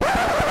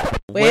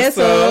What's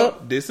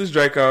up? This is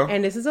Draco.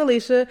 And this is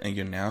Alicia. And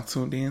you're now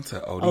tuned in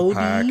to OD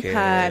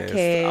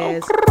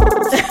Podcast.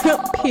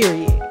 Oh.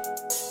 Period.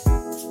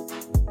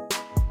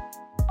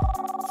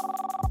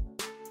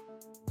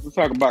 Let's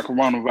talk about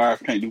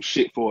coronavirus can't do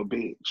shit for a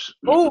bitch.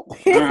 Oh.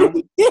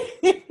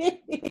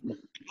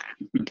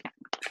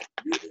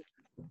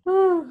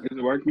 Is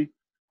it working?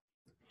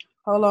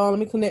 Hold on, let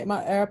me connect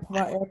my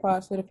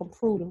AirPods so that I'm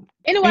prudent.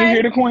 Can you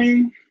hear the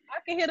queen? I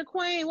can hear the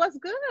queen. What's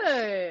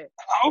good?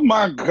 Oh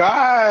my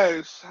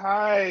gosh.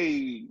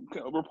 Hi.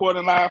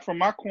 Reporting live from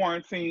my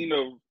quarantine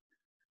of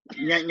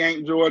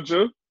Yank,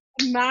 Georgia.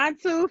 Mine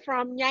too,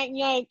 from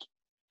Yank,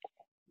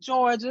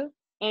 Georgia,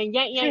 and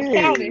Yank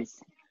County.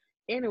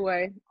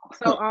 Anyway,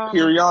 so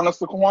Kiriana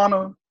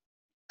Sequana.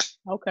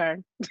 Okay.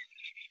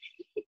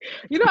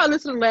 You know, I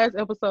listened to the last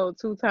episode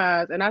 2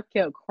 times, and I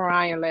kept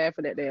crying,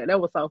 laughing at that. That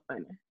was so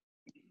funny.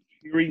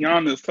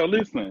 Kiriana, so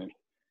listen.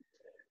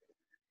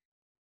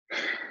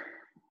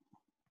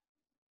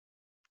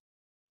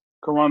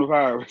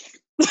 Coronavirus.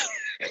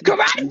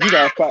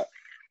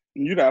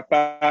 You got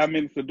 5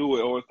 minutes to do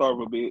it, or it's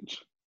over, bitch.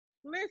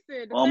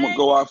 Listen, I'm gonna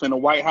go off in the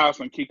White House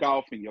and kick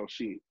off in your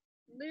shit.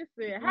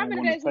 Listen, how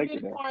many days have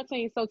you been in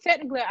quarantine? So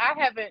technically, I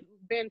haven't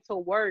been to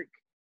work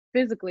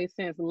physically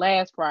since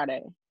last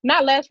Friday.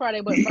 Not last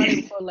Friday, but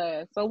Friday before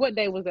last. So what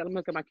day was that? Let me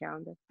look at my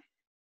calendar.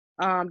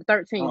 The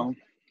 13th.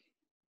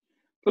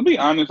 To be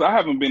honest, I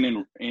haven't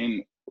been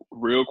in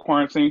real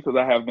quarantine because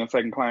I have been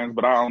taking clients,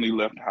 but I only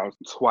left the house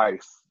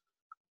twice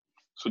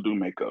to do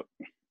makeup.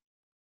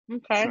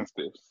 Okay. Since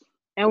this.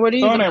 And what are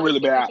you doing in really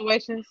bad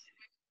situations?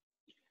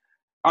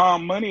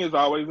 Money is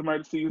always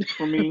emergencies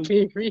for me.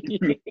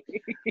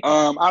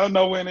 I don't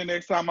know when the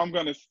next time I'm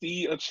gonna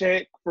see a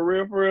check for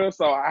real.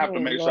 So I have to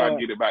make sure I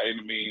get it by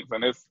any means.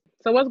 And it's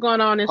so what's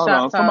going on in Shop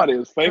Talk? Somebody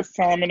is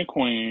FaceTiming the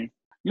queen.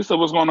 You said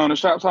what's going on in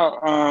Shop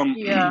Talk?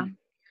 Yeah.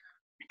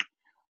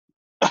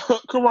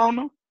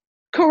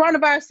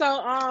 Coronavirus.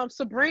 So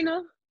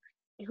Sabrina,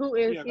 who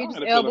is Idris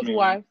Elba's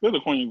wife. They're the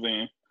queen's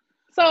in.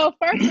 So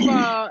first of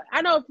all,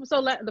 I know.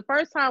 So the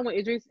first time when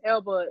Idris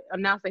Elba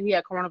announced that he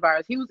had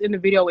coronavirus, he was in the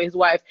video with his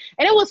wife,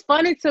 and it was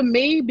funny to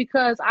me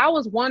because I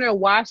was wondering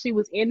why she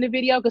was in the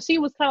video because she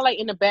was kind of like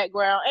in the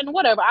background and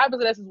whatever.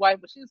 Obviously that's his wife,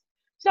 but she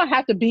don't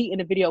have to be in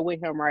the video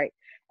with him, right?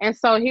 And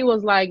so he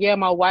was like, "Yeah,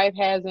 my wife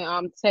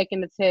hasn't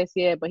taken the test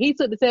yet, but he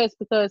took the test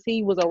because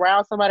he was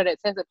around somebody that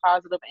tested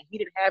positive and he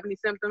didn't have any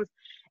symptoms,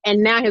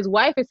 and now his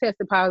wife is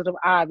tested positive,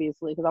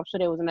 obviously, because I'm sure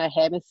they was in there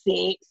having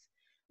sex,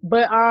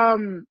 but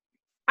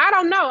I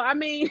don't know. I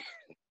mean,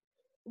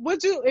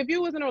 would you, if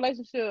you was in a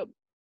relationship,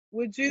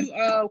 would you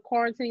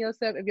quarantine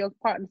yourself if your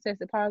partner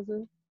tested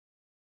positive?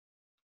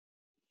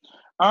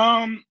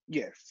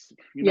 Yes.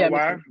 You know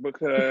why?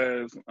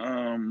 Because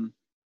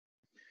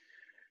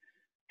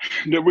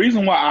the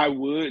reason why I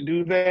would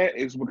do that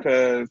is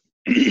because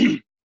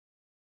I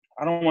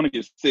don't want to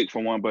get sick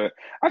for one, but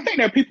I think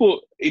that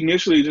people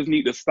initially just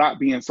need to stop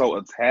being so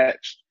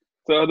attached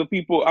to other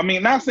people. I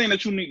mean, not saying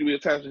that you need to be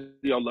attached to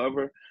your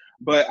lover,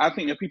 but I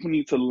think that people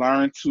need to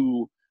learn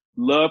to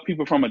love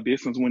people from a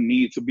distance when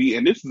need to be.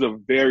 And this is a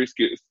very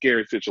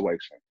scary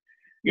situation.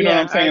 You know what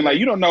I'm saying? Like,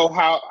 you don't know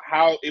how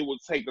it would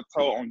take a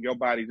toll on your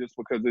body just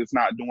because it's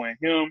not doing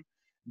him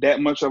that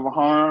much of a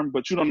harm,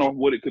 but you don't know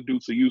what it could do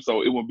to you.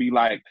 So it would be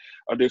like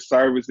a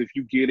disservice if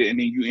you get it and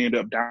then you end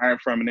up dying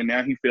from it. And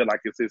now he feel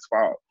like it's his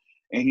fault.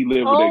 And he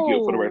lived with that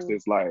guilt for the rest of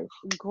his life.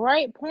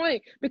 Great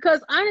point.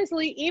 Because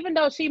honestly, even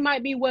though she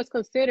might be what's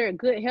considered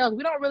good health,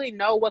 we don't really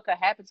know what could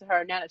happen to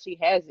her now that she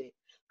has it.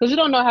 Because you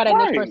don't know how that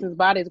next person's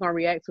body is going to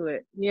react to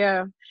it.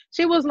 Yeah.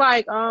 She was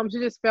like, she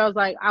just feels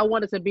like, I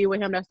wanted to be with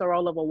him. That's the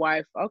role of a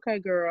wife. Okay,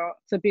 girl.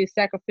 To be a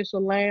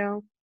sacrificial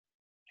lamb.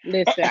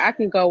 Listen, I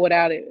can go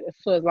without it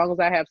for as long as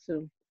I have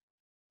to.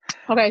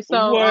 Okay,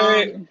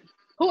 so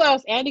who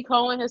else? Andy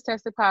Cohen has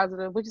tested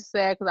positive, which is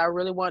sad because I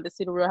really wanted to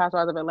see the Real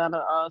Housewives of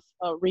Atlanta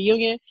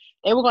reunion.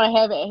 They were going to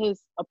have it at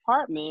his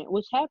apartment,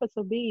 which happened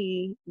to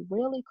be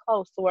really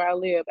close to where I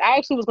live. I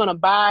actually was going to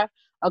buy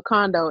a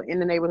condo in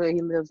the neighborhood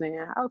he lives in.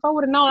 If I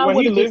would have known, I would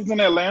have. He lives in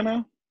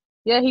Atlanta?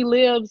 Yeah, he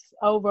lives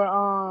over.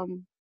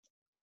 I'm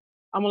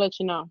gonna let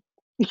you know.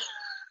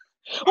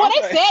 Well,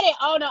 okay. They said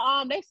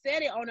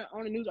it on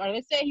the news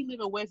article. They said he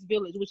lives in West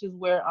Village, which is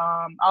where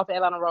off the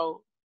Atlanta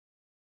Road.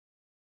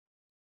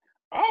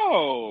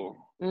 Oh.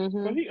 Mm-hmm.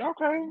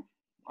 Okay.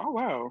 Oh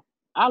wow.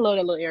 I love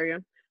that little area.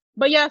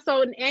 But yeah,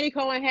 so Andy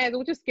Cohen has,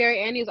 which is scary.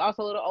 Andy is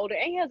also a little older,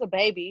 and he has a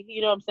baby. You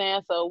know what I'm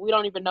saying? So we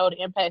don't even know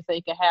the impact that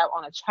he can have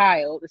on a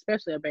child,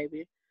 especially a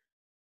baby.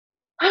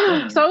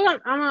 So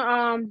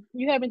I'm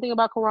you have anything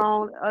about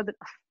Corona?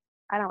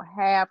 I don't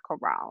have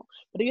Corona,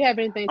 but do you have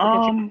anything to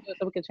contribute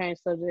so we can change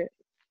subject?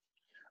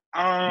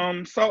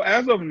 So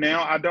as of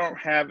now, I don't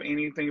have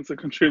anything to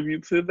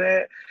contribute to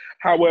that.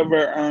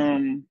 However,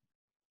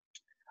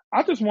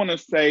 I just want to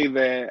say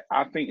that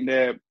I think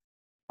that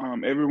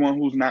everyone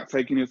who's not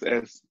taking this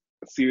as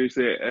serious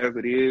as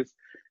it is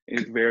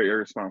very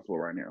irresponsible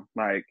right now.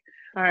 Like,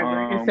 I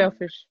agree. And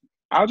selfish.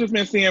 I've just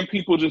been seeing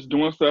people just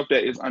doing stuff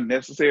that is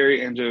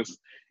unnecessary and just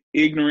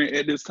ignorant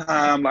at this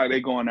time. Like,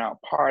 they going out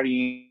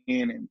partying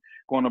and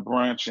going to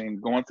brunch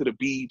and going to the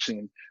beach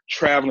and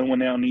traveling when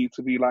they don't need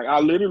to be. Like, I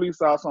literally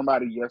saw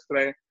somebody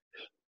yesterday.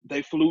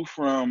 They flew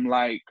from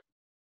like,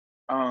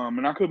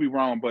 and I could be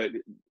wrong, but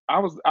I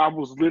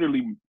was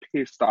literally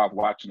pissed off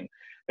watching it.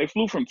 They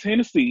flew from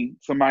Tennessee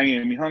to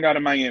Miami, hung out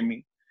in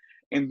Miami,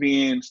 and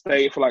then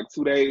stayed for like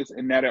 2 days,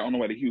 and now they're on the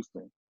way to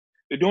Houston.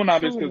 They're doing all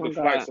this because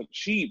the flights are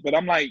cheap, but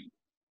I'm like,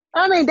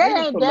 I mean, they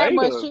ain't that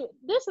much.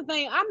 This is the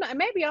thing.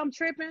 Maybe I'm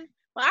tripping,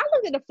 but I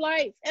looked at the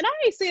flights and I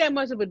ain't see that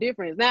much of a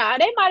difference. Now,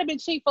 they might have been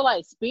cheap for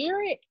like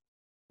Spirit,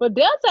 but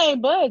Delta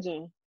ain't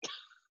budging.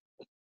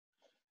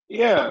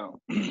 Yeah,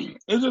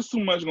 it's just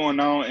too much going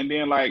on. And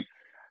then, like,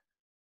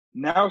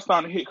 now it's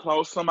starting to hit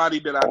close. Somebody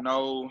that I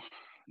know,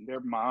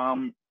 their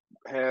mom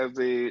has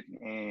it,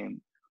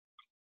 and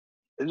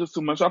it's just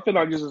too much. I feel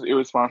like it's just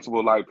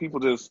irresponsible. Like,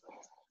 people just,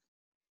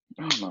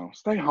 I don't know,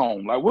 stay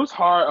home. Like, what's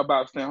hard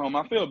about staying home?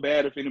 I feel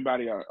bad if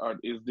anybody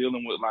is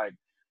dealing with, like,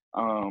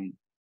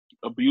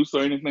 abuse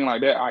or anything like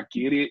that. I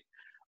get it.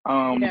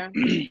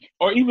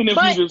 Or even if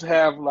you just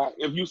have, like,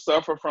 if you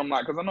suffer from,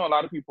 like, because I know a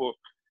lot of people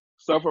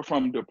suffer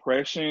from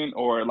depression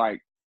or, like,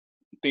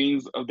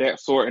 things of that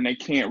sort, and they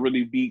can't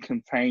really be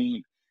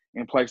contained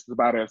in places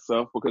by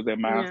themselves because their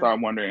minds start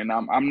wandering. And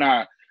I'm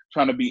not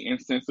trying to be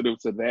insensitive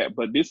to that,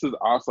 but this is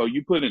also,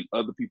 you putting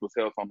other people's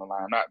health on the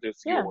line, not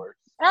just yours.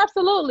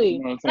 Absolutely.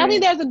 You know I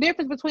think there's a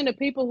difference between the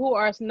people who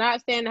are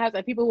not staying in the house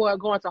and people who are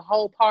going to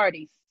whole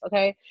parties,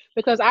 okay?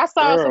 Because I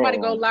saw somebody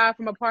go live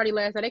from a party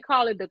last night. They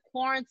call it the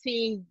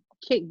quarantine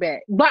kickback,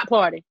 block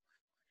party.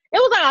 It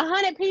was like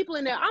 100 people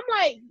in there. I'm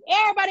like,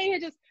 everybody in here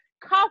just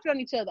coughing on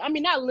each other. I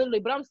mean, not literally,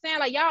 but I'm saying,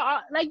 like, y'all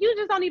are, like, you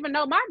just don't even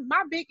know. My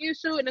big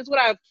issue, and it's what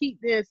I've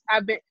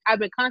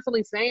been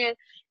constantly saying,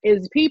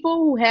 is people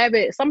who have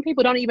it, some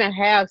people don't even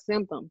have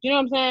symptoms. You know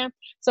what I'm saying?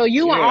 So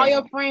you and all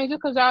your friends, just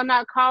because y'all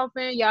not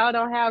coughing, y'all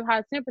don't have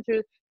high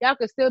temperatures, y'all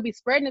could still be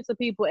spreading it to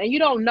people, and you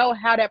don't know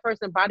how that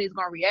person's body is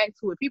going to react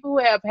to it. People who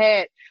have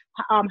had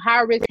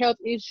high risk health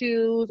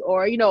issues,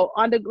 or, you know,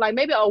 under, like,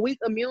 maybe a weak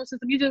immune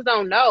system, you just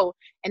don't know.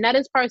 And now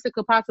this person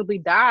could possibly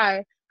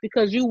die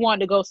because you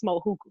want to go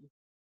smoke hookah.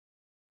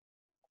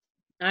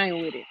 I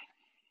ain't with it.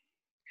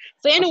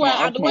 So anyway,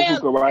 I smoke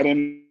hookah right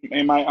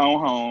in my own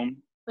home.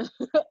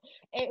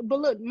 But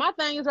look, my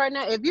thing is right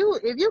now, if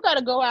you got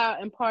to go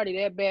out and party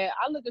that bad,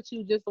 I look at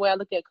you just the way I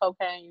look at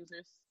cocaine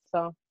users.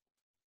 So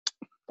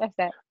that's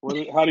that.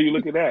 How do you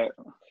look at that?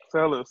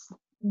 Tell us.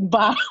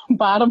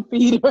 Bottom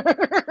feeder. What?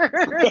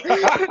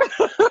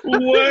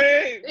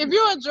 If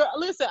you're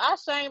listen, I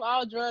shame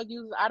all drug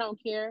users. I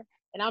don't care.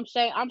 And I'm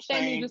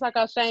shaming you just like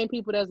I shame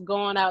people that's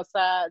going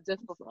outside just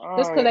because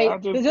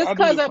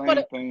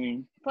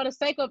for the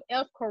sake of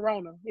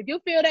corona. If you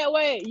feel that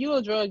way, you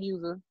a drug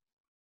user.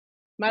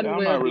 I'm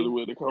not really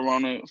with the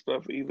corona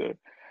stuff either.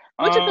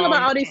 What you feel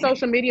about all these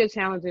social media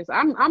challenges?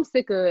 I'm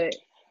sick of it.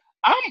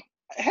 I'm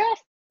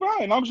half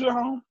fine. I'm just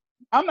home.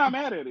 I'm not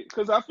mad at it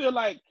because I feel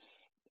like,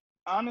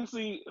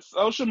 honestly,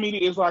 social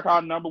media is like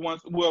our number one.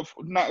 Well,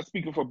 not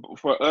speaking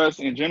for us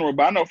in general,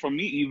 but I know for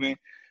me even.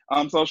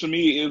 Social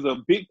media is a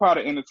big part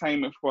of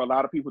entertainment for a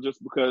lot of people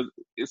just because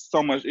it's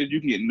so much. You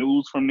can get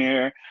news from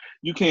there.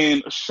 You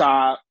can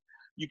shop.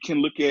 You can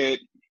look at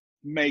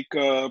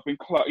makeup and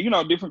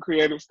different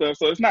creative stuff.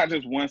 So it's not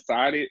just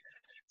one-sided.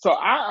 So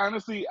I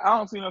don't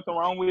see nothing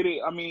wrong with it.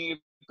 I mean, if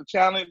the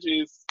challenge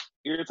is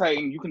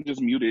irritating, you can just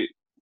mute it.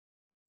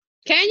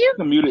 Can you? You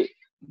can mute it.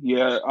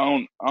 Yeah,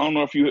 I don't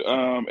know if you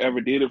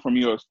ever did it from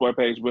your Explore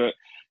page, but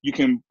you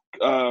can.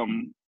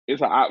 It's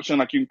an option.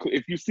 Like,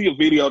 if you see a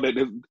video that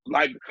is,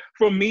 like,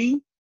 for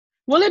me.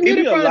 Will it mute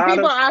it from the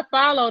people I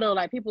follow though,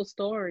 like people's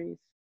stories?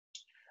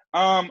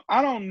 I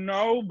don't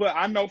know, but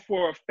I know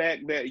for a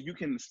fact that you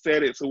can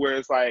set it to where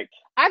it's like.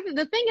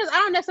 The thing is, I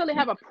don't necessarily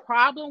have a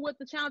problem with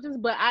the challenges,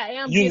 but I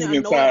am getting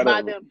annoyed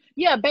by them.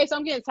 Yeah,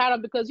 I'm getting tired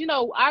of them because,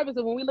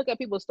 obviously when we look at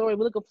people's stories,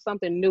 we're looking for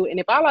something new. And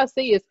if all I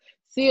see is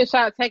see a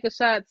shot, take a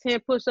shot,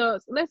 10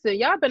 push-ups, listen,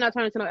 y'all better not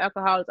turn into no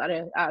alcoholics out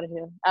of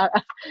here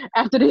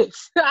after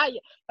this.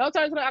 Don't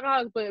turn into no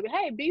alcoholics, but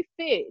hey, be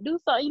fit, do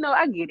something.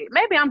 I get it.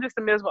 Maybe I'm just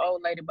a miserable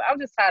old lady, but I'm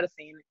just tired of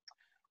seeing it.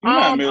 You're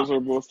not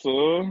miserable,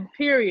 sir.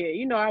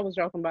 Period. I was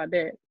joking about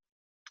that.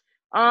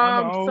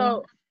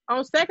 So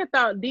on second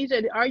thought,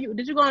 DJ,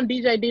 did you go on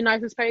DJ D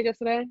Nice's page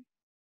yesterday?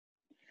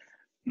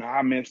 No,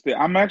 I missed it.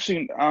 I'm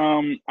actually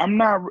I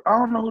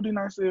don't know who D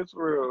Nice is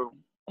for real.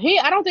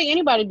 I don't think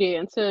anybody did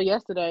until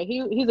yesterday.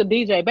 He's a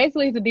DJ.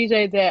 Basically, he's a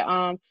DJ that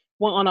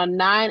went on a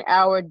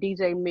 9-hour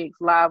DJ mix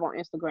live on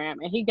Instagram,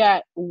 and he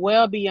got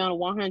well beyond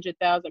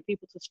 100,000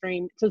 people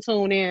to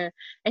tune in,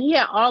 and he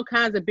had all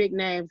kinds of big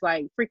names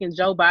like freaking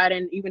Joe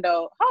Biden. Even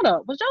though, hold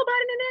up, was Joe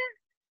Biden in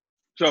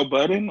there? Joe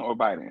Budden or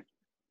Biden?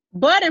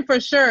 Budden for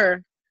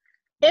sure.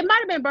 It might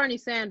have been Bernie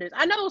Sanders.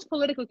 I know it was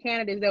political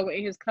candidates that were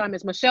in his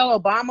comments. Michelle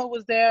Obama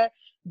was there.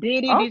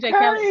 Diddy, DJ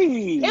Khaled.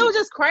 It was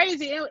just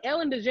crazy.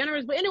 Ellen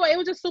DeGeneres. But anyway, it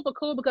was just super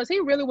cool because he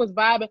really was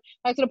vibing.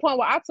 Like, to the point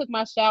where I took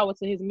my shower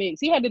to his mix.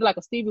 He had did like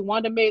a Stevie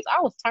Wonder mix.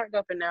 I was turned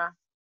up in there.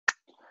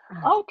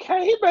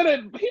 Okay, he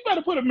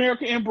better put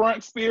America in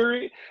brunch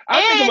spirit.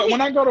 I think about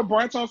when I go to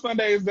brunch on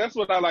Sundays, that's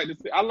what I like to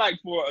see. I like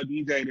for a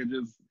DJ to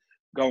just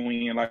go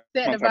in like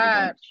set some the type of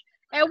vibe. brunch.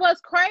 And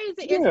what's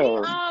crazy is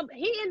Yeah.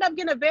 he ended up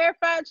getting a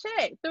verified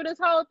check through this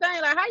whole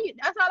thing. Like, how you?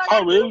 That's all I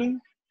got. Oh, really?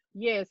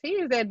 Yes, he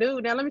is that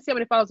dude. Now let me see how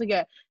many followers he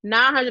got.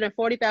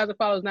 940,000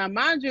 followers. Now,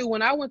 mind you,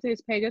 when I went to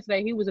his page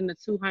yesterday, he was in the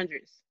 200s.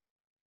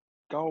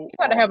 Go. You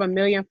got to have 1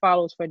 million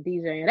followers for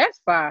DJing. That's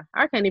fine.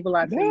 I can't even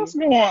lie to you. That's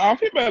going off.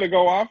 He better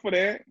go off for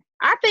that.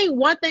 I think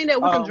one thing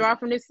that we can draw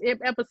from this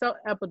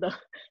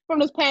from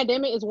this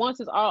pandemic is once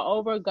it's all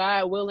over,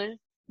 God willing,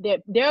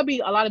 that there'll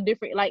be a lot of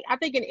different, like, I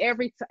think in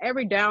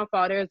every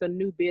downfall, there's a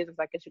new business,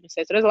 I guess you can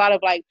say. So there's a lot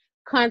of like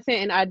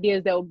content and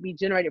ideas that will be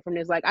generated from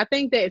this. Like, I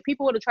think that if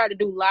people would have tried to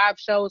do live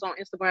shows on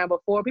Instagram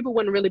before, people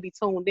wouldn't really be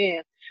tuned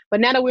in.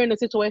 But now that we're in a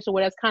situation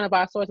where that's kind of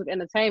our source of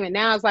entertainment,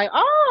 now it's like,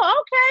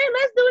 oh, okay,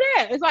 let's do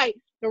that. It's like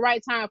the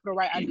right time for the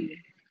right idea.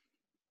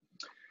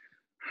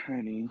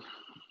 Honey.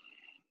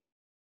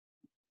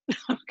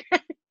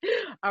 Okay.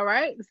 All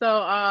right.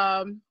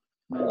 So,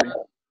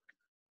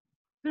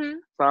 So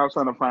I was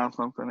trying to find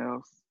something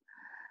else.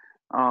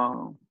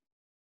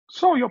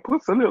 Show your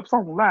pussy lips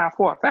on live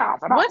for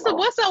 $1,000.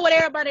 What's up with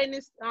everybody in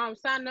this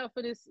signing up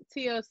for this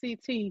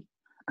TLCT?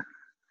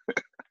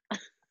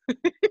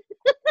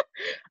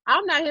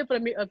 I'm not here for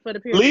the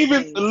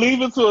pyramid.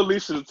 Leave it to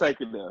Alicia to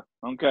take it there.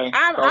 Okay.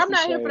 I'm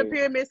not here for the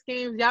pyramid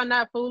schemes. Y'all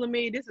not fooling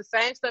me. This is the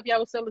same stuff y'all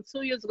was selling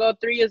 2 years ago,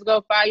 3 years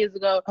ago, 5 years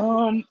ago.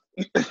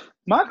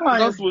 My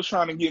clients was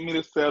trying to get me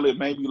to sell it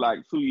maybe like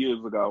 2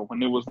 years ago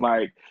when it was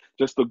like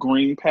just the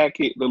green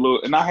packet,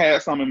 and I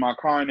had some in my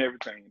car and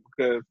everything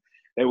because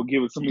they would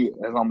give it to me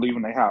as I'm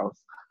leaving the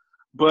house.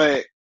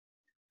 But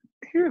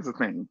here's the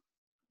thing.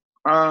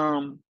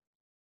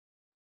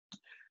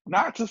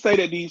 Not to say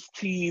that these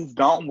teas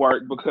don't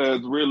work,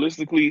 because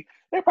realistically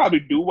they probably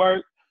do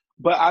work.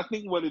 But I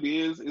think what it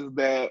is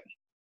that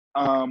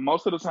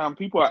most of the time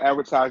people are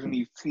advertising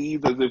these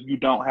teas as if you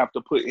don't have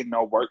to put in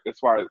no work as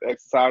far as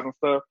exercise and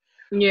stuff.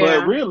 Yeah.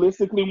 But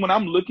realistically, when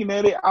I'm looking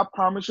at it, I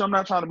promise you, I'm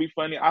not trying to be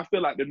funny. I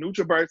feel like the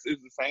NutriBurst is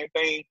the same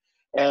thing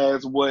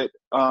as what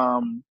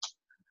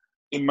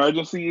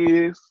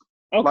Emergency is.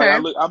 Okay.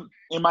 Like I'm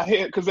in my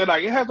head because they're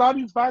like, it has all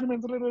these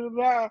vitamins,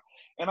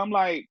 and I'm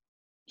like,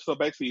 so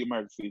basically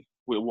Emergency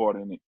with water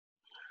in it.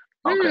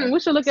 Okay. We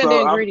should look at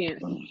the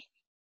ingredients.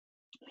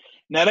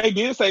 Now they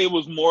did say it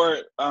was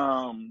more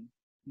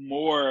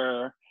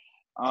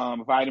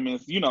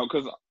vitamins,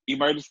 because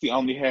Emergency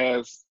only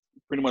has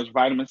pretty much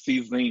vitamin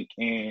C, zinc,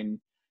 and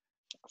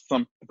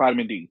some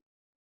vitamin D.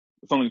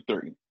 It's only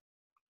 3.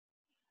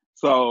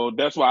 So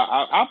that's why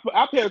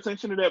I pay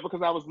attention to that,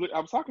 because I was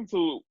talking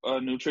to a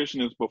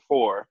nutritionist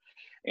before,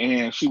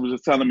 and she was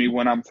just telling me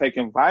when I'm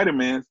taking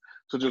vitamins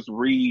to just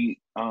read,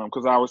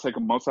 because I always take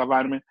a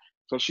multivitamin.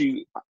 So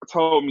she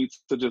told me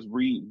to just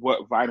read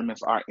what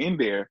vitamins are in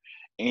there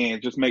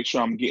and just make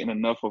sure I'm getting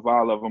enough of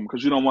all of them,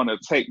 because you don't want to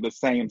take the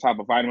same type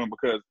of vitamin,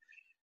 because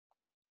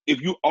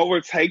if you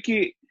overtake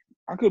it,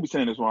 I could be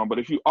saying this wrong, but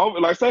if you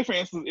say for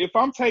instance, if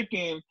I'm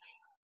taking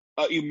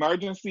an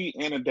Emergency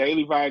and a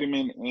daily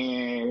vitamin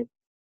and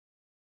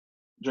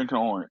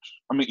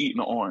eating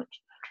an orange,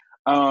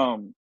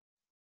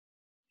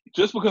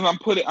 just because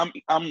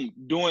I'm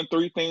doing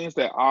 3 things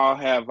that all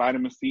have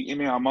vitamin C in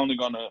there, I'm only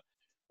gonna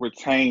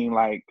retain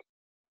like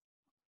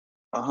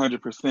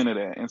 100% of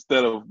that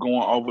instead of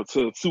going over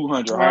to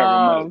 200,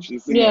 however much.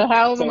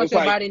 However much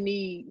your body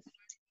needs.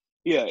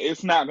 Yeah,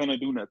 it's not gonna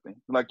do nothing.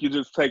 Like, you're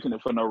just taking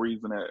it for no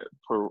reason,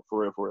 for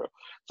real.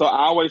 So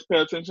I always pay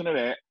attention to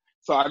that.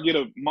 So I get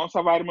a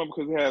multivitamin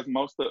because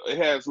it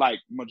has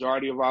like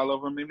majority of all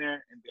of them in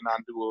there, and then I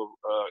do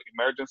a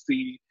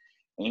Emergency,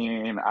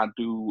 and I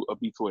do a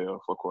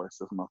B12, of course.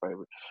 That's my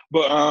favorite.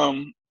 But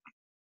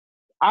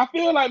I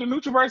feel like the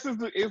NutriBurst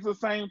is the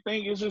same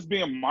thing. It's just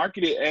being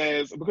marketed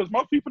as, because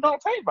most people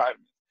don't take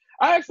vitamins.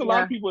 I asked a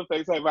lot of people if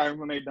they take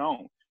vitamins, and they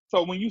don't.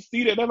 So when you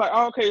see that, they're like,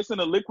 oh, okay, it's in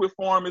a liquid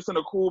form, it's in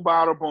a cool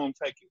bottle, boom,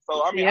 take it.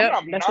 So I mean,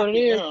 that's what it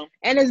is. Them.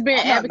 And it's been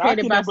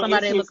advocated by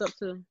somebody I look up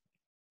to.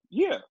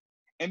 Yeah.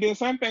 And then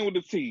same thing with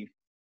the tea.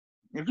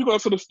 If you go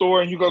to the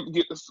store and you go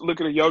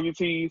look at the yogi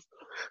teas,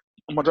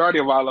 the majority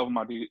of all of them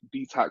are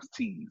detox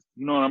teas.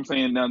 You know what I'm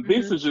saying? Now,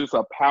 this is just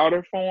a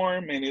powder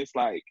form, and it's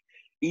like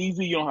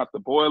easy. You don't have to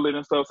boil it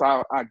and stuff.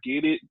 So I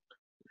get it.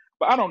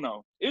 But I don't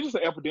know. It's just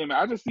an epidemic.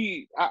 I just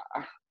see, I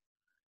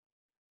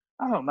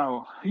don't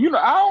know. I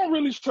don't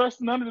really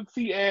trust none of the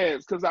tea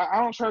ads, because I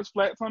don't trust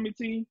Flat Tummy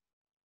tea.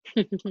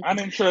 I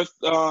didn't trust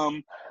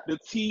the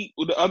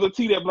other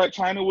tea that Black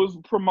China was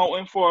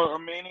promoting for a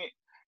minute.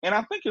 And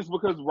I think it's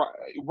because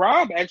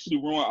Rob actually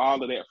ruined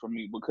all of that for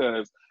me,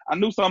 because I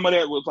knew some of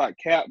that was like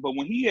cap, but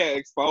when he had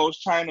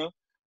exposed China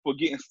for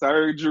getting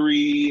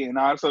surgery and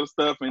all that sort of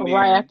stuff, and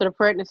right after the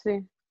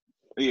pregnancy,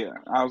 I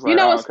was like,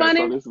 what's funny?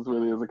 So this is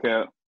really as a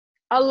cap.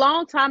 A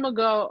long time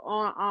ago,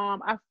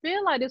 I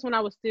feel like this when I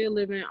was still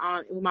living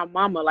with my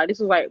mama. Like, this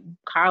was like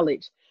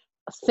college.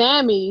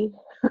 Sammy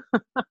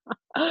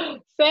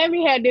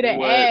had did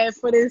an ad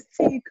for this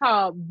tea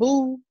called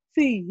Boo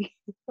tea,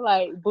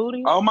 like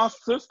booty. Oh, my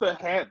sister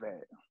had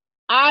that.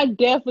 I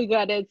definitely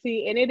got that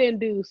tea, and it didn't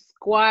do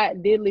squat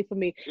diddly for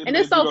me. It And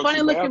it's made you so go funny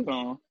to the looking.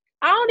 bathroom.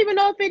 I don't even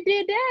know if it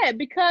did that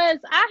because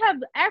I have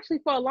actually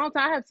for a long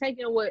time I have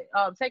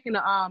taken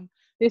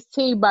this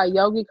tea by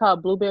Yogi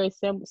called Blueberry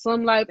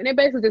Slim Life, and it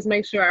basically just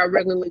makes sure I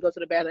regularly go to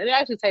the bathroom. It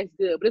actually tastes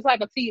good, but it's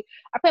like a tea.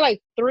 I pay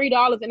like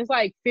 $3, and it's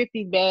like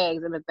 50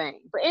 bags in the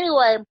thing. But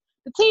anyway,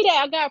 the tea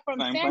that I got from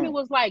Same Sammy thing.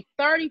 was like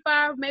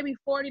 $35, maybe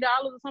 $40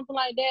 or something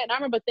like that. And I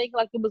remember thinking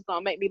like it was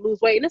gonna make me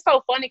lose weight. And it's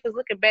so funny because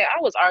looking back,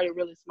 I was already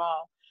really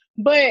small.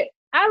 But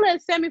I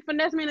let Sammy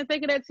finesse me into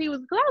thinking that tea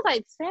was because I was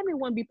like, Sammy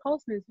wouldn't be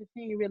posting this if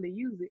he didn't really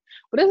use it.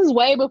 But this is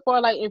way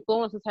before like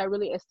influencers had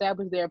really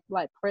established their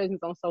like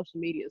presence on social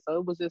media. So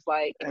it was just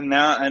like And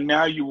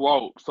now you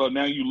woke. So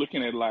now you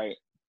looking at like,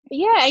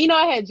 yeah, you know,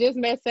 I had just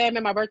met Sam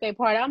at my birthday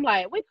party. I'm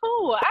like, we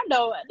cool. I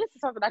know this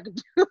is something I could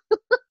do.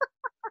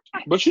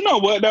 but you know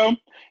what though?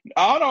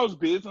 All those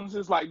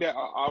businesses like that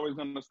are always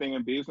gonna stay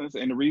in business.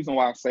 And the reason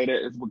why I say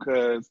that is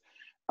because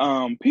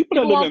people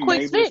that live want in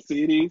quick major fix.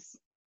 cities,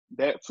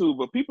 that too,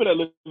 but people that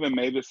live in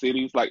major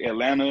cities like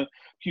Atlanta,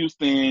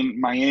 Houston,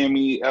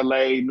 Miami,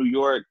 LA, New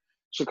York,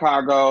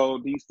 Chicago,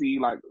 DC,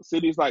 like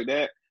cities like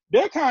that,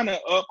 they're kind of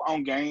up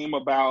on game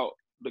about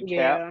the cap.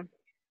 Yeah.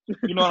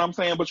 You know what I'm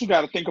saying? But you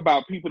got to think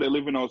about people that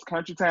live in those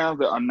country towns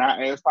that are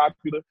not as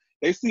popular.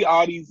 They see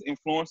all these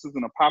influencers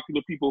and the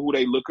popular people who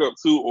they look up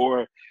to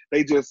or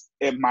they just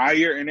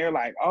admire, and they're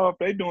like, oh, if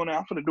they're doing it,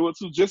 I'm going to do it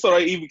too, just so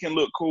they even can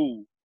look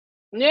cool.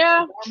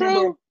 Yeah,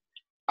 true.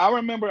 I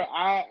remember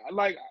I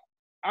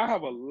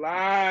have a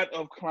lot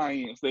of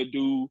clients that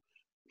do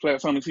flat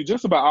tummy tea.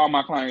 Just about all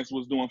my clients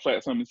was doing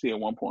flat tummy tea at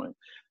one point.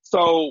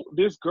 So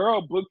this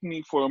girl booked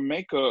me for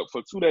makeup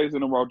for 2 days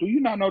in a row. Do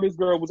you not know this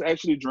girl was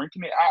actually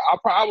drinking it?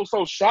 I was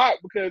so shocked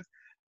because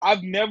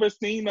I've never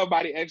seen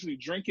nobody actually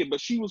drink it, but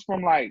she was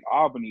from like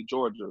Albany,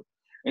 Georgia.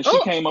 And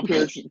she came up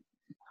here.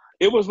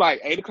 It was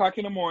like 8 o'clock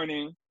in the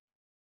morning.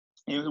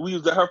 And we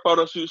was at her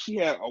photo shoot. She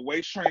had a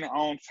waist trainer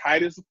on,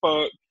 tight as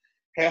fuck.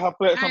 Had her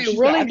flat tummy. I ain't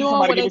really said, doing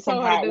what they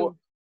told her to do.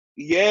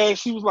 Yeah,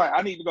 she was like,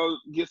 I need to go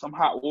get some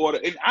hot water.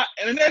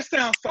 And that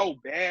sounds so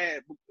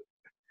bad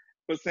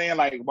for saying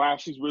like, wow,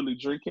 she's really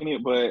drinking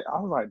it. But I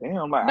was like,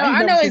 damn, like No,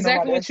 I know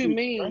exactly what you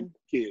mean.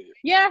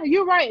 Yeah,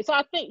 you're right. So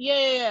I think,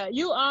 yeah.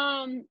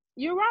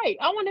 You're right.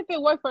 I wonder if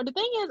it worked for her. The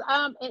thing is,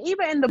 and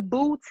even in the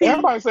boo tea.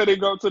 Everybody said they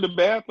go to the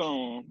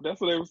bathroom.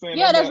 That's what they were saying.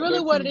 Yeah, that's really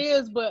what it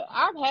is. But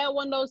I've had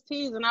one of those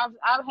teas, and I've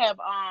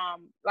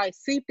like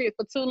sipped it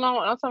for too long.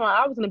 I'm talking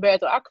about I was in the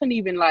bathroom. I couldn't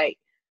even like.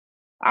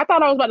 I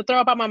thought I was about to throw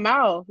up out my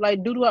mouth,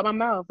 like doo-doo out my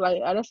mouth.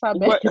 Like that's how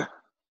bad.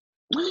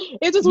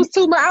 It just was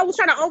too much. I was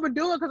trying to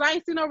overdo it because I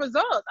ain't seen no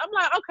results. I'm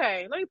like,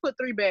 okay, let me put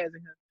 3 bags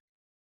in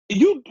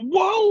here.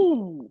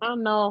 Whoa! I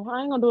know.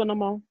 I ain't gonna do it no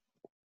more.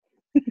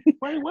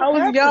 Wait, what I was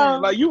happened?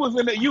 young. Like you was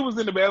in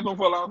the bathroom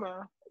for a long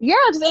time. Yeah,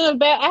 just in the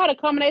bath. I had a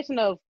combination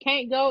of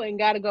can't go and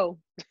gotta go,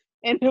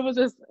 and it was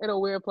just in a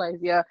weird place.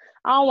 Yeah,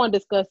 I don't want to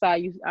discuss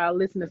our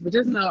listeners, but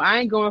just know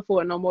I ain't going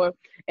for it no more.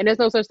 And there's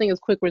no such thing as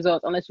quick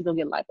results unless you go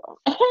get lipo.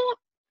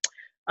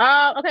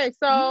 Okay,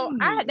 so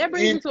that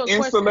brings me to a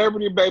question. In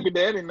celebrity baby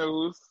daddy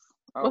news.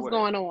 What's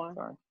going on?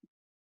 Sorry.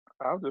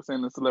 I was just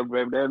saying the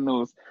celebrity baby daddy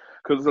news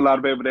because there's a lot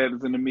of baby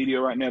daddies in the media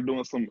right now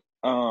doing some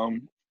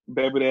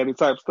baby daddy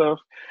type stuff.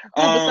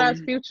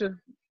 Besides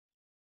Future.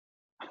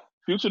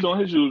 Future doing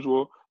his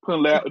usual.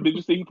 Did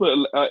you see he put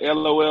a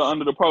LOL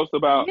under the post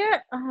about? Yeah.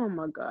 Oh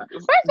my God.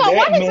 First of all,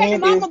 why his baby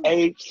mama?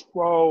 A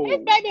troll. His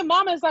baby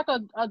mama is like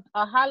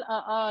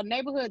a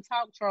neighborhood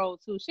talk troll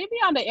too. She be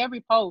under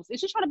every post.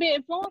 Is she trying to be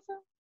an influencer?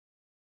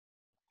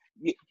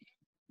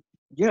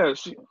 Yeah,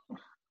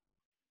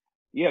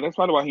 that's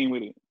probably why he ain't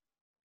with it.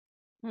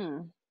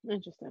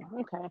 Interesting.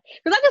 Okay.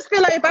 Because I just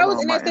feel like if I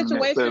was in that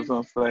situation,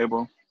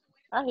 unstable.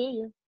 I hear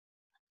you.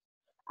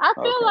 I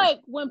feel like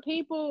when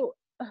people,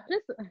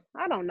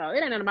 I don't know,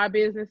 it ain't none of my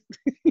business.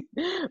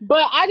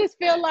 But I just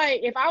feel like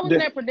if I was in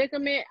that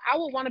predicament, I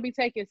would want to be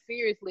taken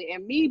seriously,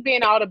 and me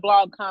being all the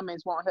blog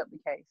comments won't help the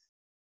case.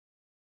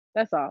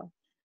 That's all.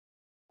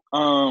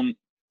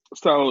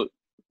 So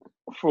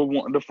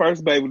for the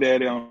first baby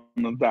daddy on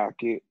the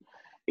docket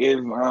is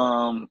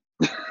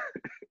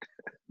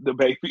the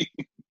baby.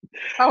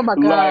 Oh my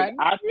God! Like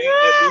I think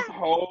that this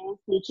whole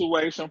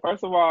situation.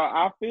 First of all,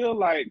 I feel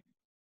like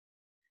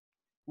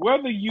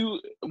whether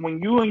when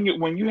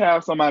you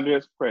have somebody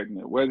that's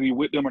pregnant, whether you're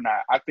with them or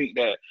not, I think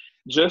that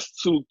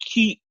just to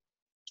keep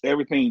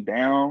everything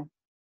down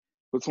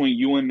between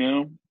you and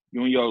them,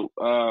 you and your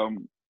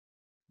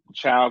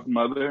child's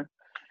mother.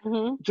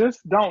 Mm-hmm.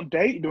 Just don't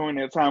date during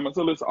that time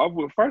until it's over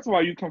with. First of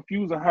all, you're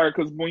confusing her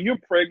because when you're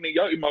pregnant,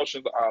 your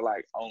emotions are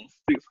like on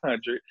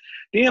 600.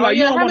 Then,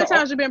 how many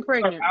times you been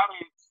pregnant?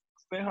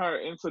 Send her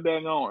into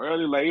that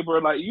early labor.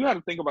 Like you have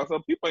to think about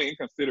some people ain't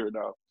inconsiderate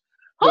though.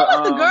 Who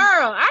was the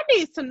girl? I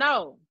need to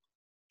know.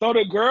 So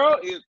the girl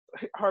is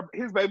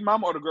his baby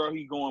mama, or the girl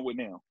he's going with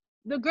now?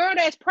 The girl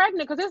that's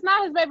pregnant, because it's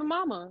not his baby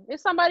mama.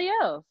 It's somebody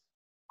else.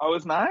 Oh,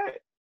 it's not?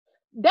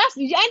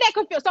 Ain't that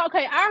confused? So,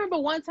 okay, I remember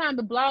one time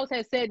the blogs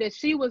had said that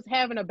she was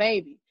having a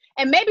baby.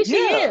 And maybe she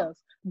Yeah. is.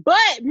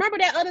 But remember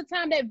that other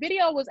time that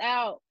video was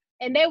out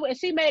and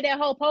she made that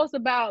whole post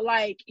about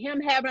like him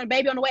having a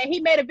baby on the way.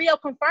 He made a video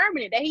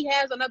confirming it, that he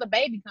has another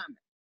baby coming.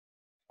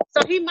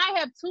 So he might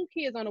have 2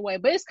 kids on the way.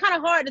 But it's kind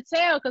of hard to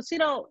tell because she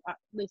don't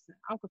listen.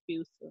 I'm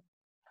confused too.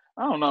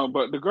 I don't know,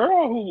 but the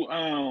girl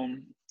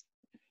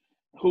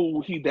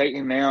who he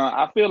dating now,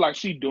 I feel like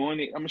she doing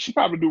it. I mean, she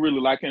probably do really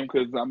like him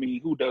because, I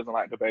mean, who doesn't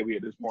like the baby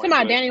at this point? Talking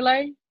about Danny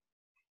Lay?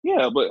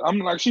 Yeah, but I'm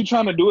like, she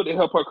trying to do it to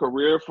help her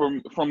career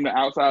from the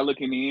outside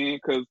looking in.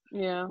 Because,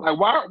 like,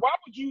 why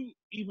would you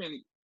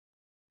even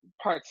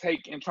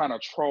partake in trying to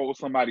troll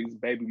somebody's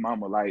baby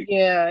mama? Like,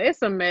 yeah,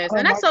 it's a mess,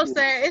 and that's so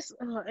sad. It's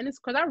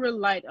because I really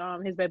like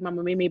his baby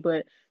mama Mimi,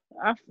 but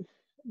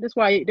that's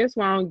why I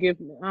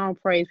don't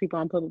praise people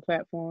on public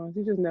platforms.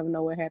 You just never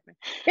know what happened.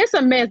 It's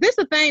a mess. This is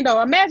the thing though.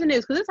 Imagine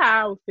this, because this is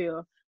how I would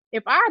feel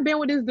if I had been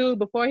with this dude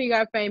before he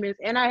got famous,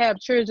 and I have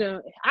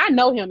children. I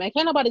know him, and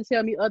can't nobody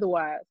tell me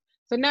otherwise.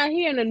 So now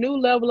he in a new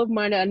level of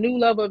money, a new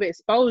level of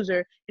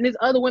exposure, and there's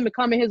other women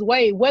coming his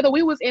way. Whether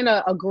we was in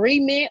an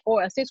agreement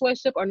or a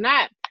situationship or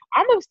not,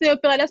 I'm gonna still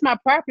feel like that's my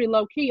property,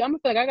 low key. I'm gonna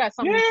feel like I got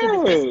something to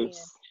defend in.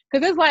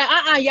 Because it's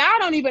like, y'all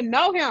don't even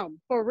know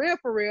him for real,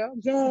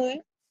 John.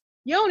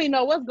 You don't even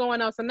know what's going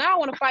on. So now I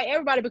want to fight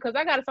everybody because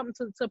I got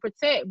something to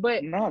protect.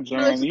 But no,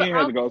 John, you ain't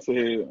have to go to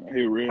his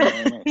real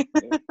name.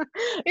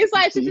 It's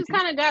like she just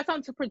kind of got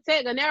something to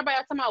protect, and everybody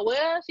talking about,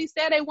 well, she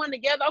said they won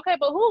together. Okay,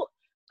 but who?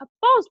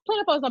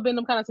 Plenty of folks have been in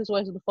them kind of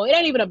situations before. It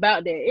ain't even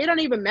about that. It don't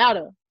even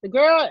matter. The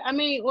girl, I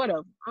mean,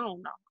 whatever. I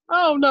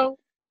don't know.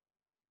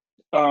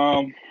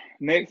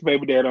 Next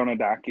baby dad on the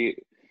docket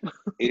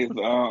is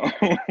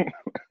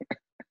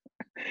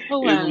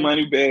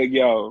Moneybagg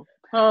Yo.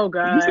 Oh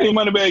God! You see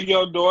Moneybagg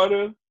Yo's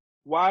daughter?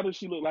 Why does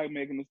she look like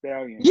Megan Thee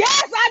Stallion?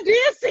 Yes, I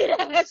did see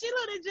that. She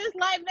looked just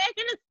like Megan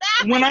Thee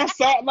Stallion.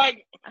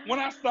 When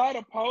I saw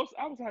the post,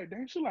 I was like,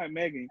 "Dang, she like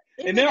Megan."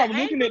 And then I was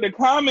looking at the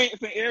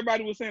comments, and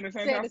everybody was saying the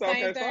same thing. I said,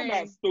 "Okay, so I'm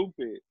not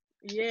stupid."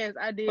 Yes,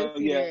 I did.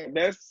 See that.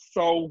 That's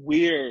so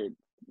weird.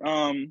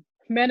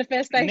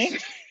 Manifestation.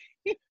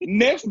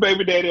 Next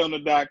baby daddy on the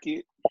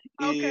docket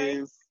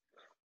is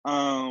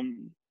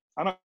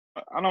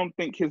I don't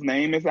think his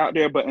name is out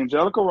there, but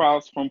Angelica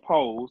Ross from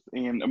Pose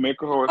in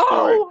American Horror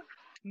Story. Oh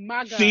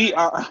my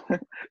God!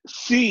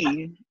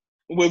 She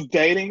was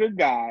dating a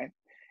guy,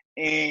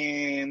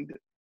 and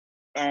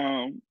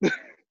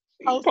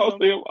he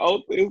posted him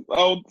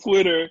on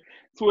Twitter.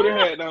 Twitter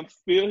had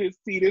spilled his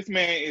tea. This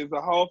man is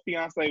a whole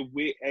fiance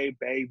with a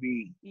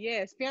baby.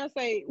 Yes,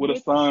 fiance with a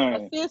son,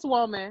 a cis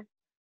woman.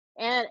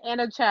 And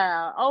a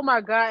child. Oh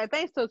my God! And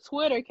thanks to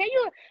Twitter, can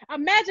you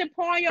imagine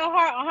pouring your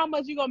heart on how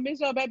much you're gonna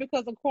miss your baby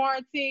because of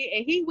quarantine,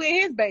 and he with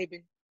his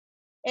baby?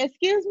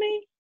 Excuse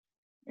me.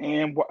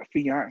 And what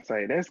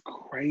fiance? That's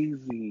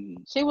crazy.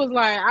 She was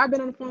like, I've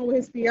been on the phone with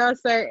his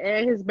fiance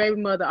and his baby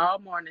mother all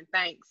morning.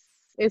 Thanks.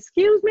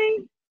 Excuse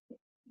me.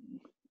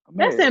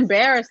 That's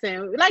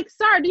embarrassing. Like,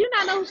 sorry, do you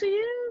not know who she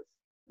is?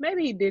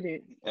 Maybe he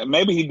didn't.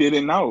 Maybe he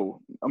didn't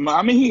know.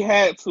 I mean, he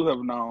had to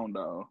have known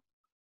though.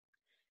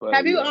 But,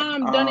 have you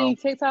done any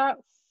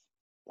TikToks?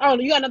 Oh,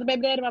 you got another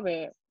baby daddy? My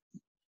bad.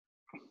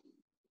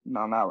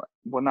 No, not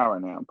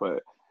right now.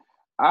 But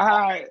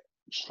I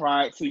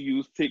tried to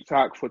use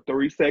TikTok for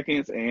 3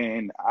 seconds,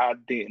 and I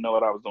didn't know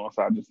what I was doing,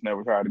 so I just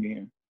never tried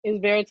again.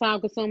 It's very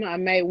time consuming. I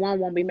made one,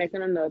 won't be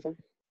making another.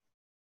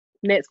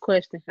 Next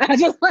question. I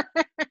just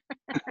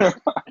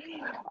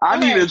I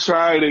need to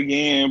try it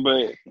again,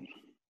 but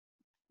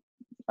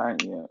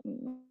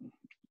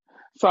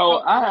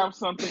So I have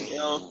something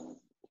else.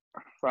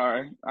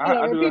 Sorry,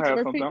 I do have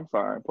something. I'm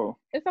sorry, Pooh.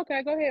 It's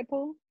okay. Go ahead,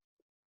 Pooh.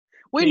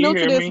 We new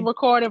to this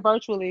recording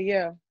virtually,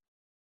 yeah.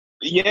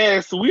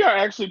 Yes, we are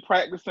actually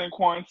practicing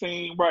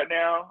quarantine right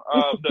now.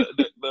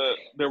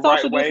 The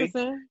right way.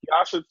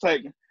 Y'all should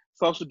take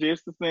social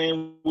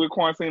distancing. We're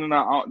quarantining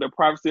the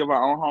privacy of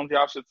our own homes.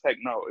 Y'all should take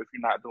note if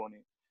you're not doing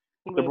it.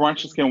 The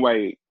brunches can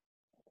wait.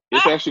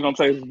 It's actually gonna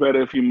taste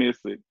better if you miss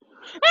it.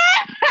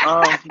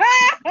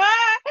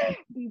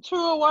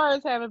 Truer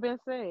words haven't been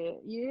said.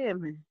 Yeah,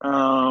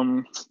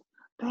 man.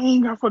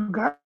 Dang, I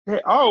forgot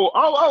that.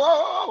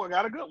 I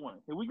got a good one.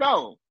 Here we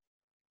go.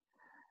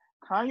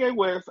 Kanye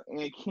West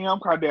and Kim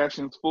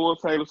Kardashian's full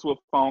Taylor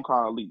Swift phone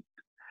call leaked.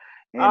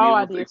 And it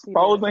was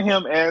exposing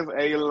him as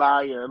a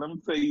liar. Let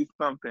me tell you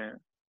something.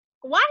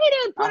 Why he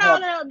didn't put all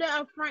that up there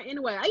up front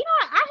anyway? You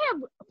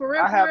know what?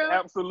 I have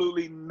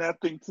absolutely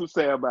nothing to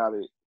say about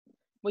it.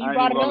 Well, you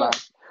brought it up.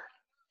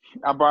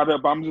 I brought it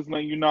up. I'm just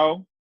letting you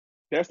know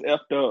that's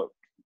effed up.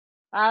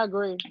 I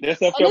agree. That's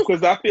effed up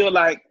because I feel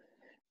like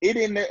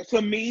it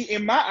to me,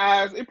 in my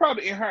eyes, in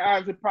her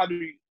eyes, it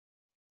probably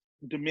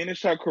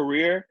diminished her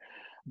career.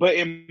 But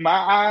in my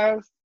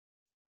eyes,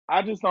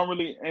 I just don't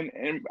really,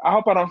 and I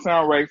hope I don't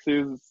sound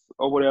racist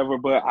or whatever,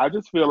 but I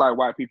just feel like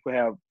white people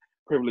have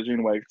privilege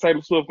anyway.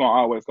 Taylor Swift gonna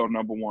always go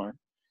number one.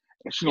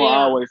 And she's gonna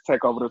always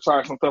take over the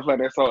charts and stuff like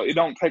that. So it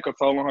don't take a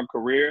toll on her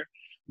career.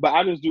 But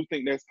I just do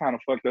think that's kind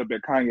of fucked up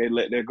that Kanye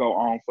let that go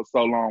on for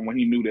so long when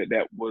he knew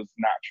that was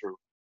not true.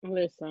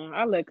 Listen,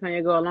 I let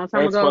Kanye go a long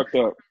time That's ago. fucked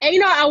up.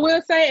 And I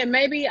will say, and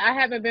maybe I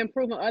haven't been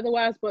proven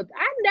otherwise, but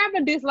I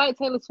never disliked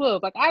Taylor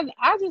Swift. Like I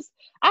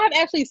have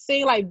actually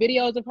seen like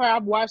videos of her.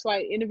 I've watched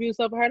like interviews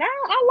of her, and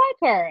I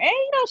like her. And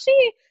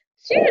she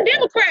a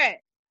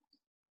Democrat.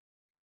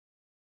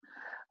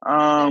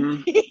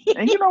 And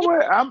you know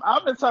what? I'm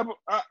the type of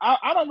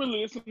I don't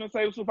really listen to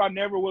Taylor Swift. I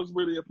never was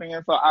really a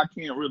fan, so I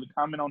can't really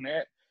comment on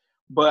that.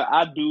 But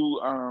I do.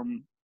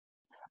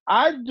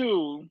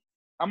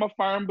 I'm a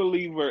firm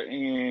believer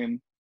in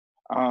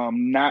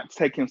not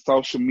taking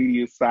social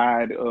media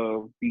side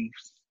of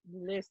beefs.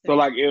 Listen, so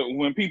like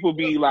when people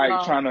be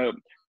like trying to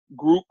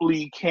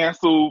grouply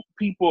cancel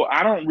people,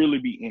 I don't really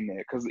be in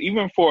that, because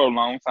even for a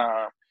long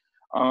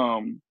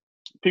time,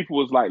 people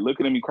was like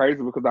looking at me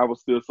crazy because I was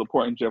still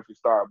supporting Jeffree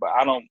Star, but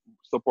I don't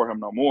support him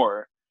no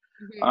more,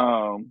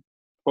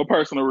 for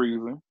personal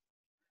reasons.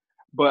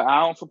 But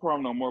I don't support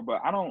him no more.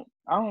 But I don't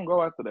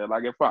go after that.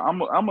 Like if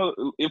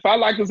I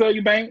like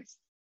Azealia Banks,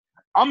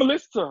 I'm gonna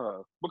listen to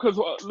her, because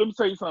let me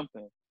tell you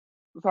something.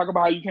 Let's talk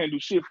about how you can't do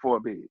shit for a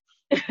bitch.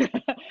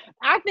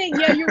 I think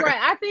you're right.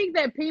 I think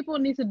that people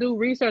need to do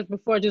research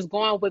before just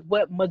going with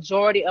what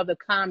majority of the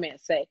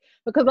comments say,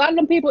 because a lot of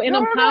them people in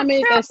them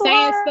comments are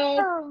saying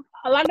stuff.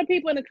 A lot of the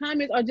people in the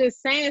comments are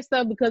just saying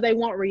stuff because they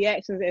want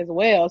reactions as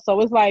well. So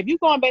it's like, if you're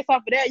going based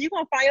off of that, you're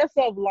gonna find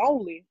yourself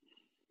lonely.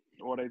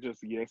 Or they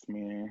just yes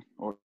man,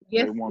 or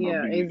yes, they want to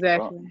yeah, be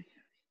exactly.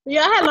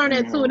 Yeah, I had learned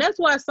that too. And that's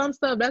why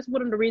that's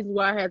one of the reasons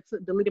why I had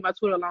deleted my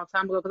Twitter a long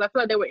time ago, because I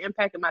feel like they were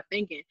impacting my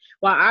thinking.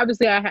 While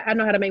obviously I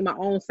know how to make my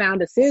own sound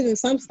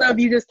decisions, some stuff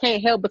you just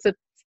can't help but to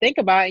think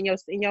about in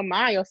your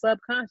mind, your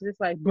subconscious. It's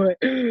like, but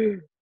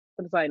it's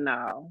like,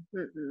 no,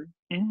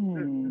 I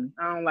don't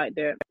like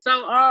that.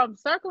 So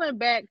circling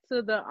back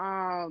to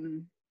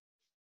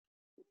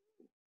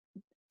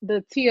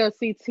the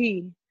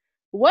TLCT,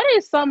 what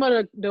is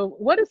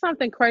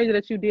something crazy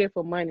that you did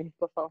for money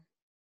before?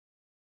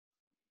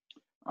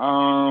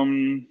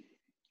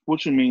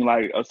 What you mean,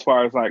 like as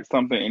far as like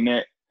something in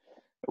that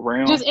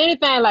realm? Just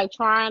anything, like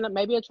trying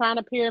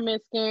a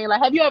pyramid scheme.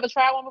 Like, have you ever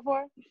tried one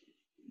before?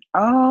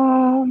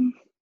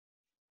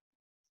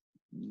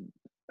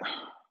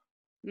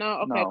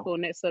 No. Okay, no. cool.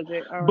 Next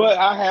subject. All right. But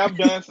I have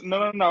done.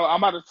 No.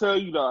 I'm about to tell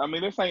you though. I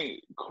mean, this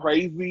ain't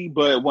crazy,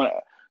 but when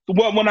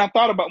I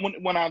thought about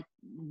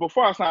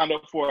before I signed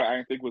up for it, I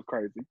didn't think it was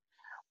crazy.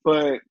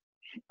 But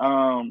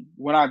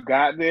when I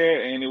got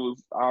there and it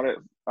was all that,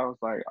 I was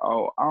like,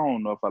 oh, I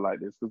don't know if I like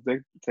this, because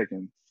they're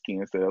taking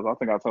skin cells. I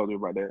think I told you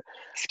about that.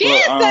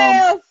 Skin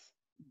cells?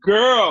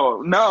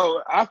 Girl,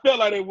 no, I felt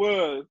like it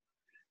was.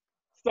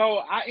 So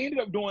I ended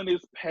up doing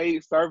this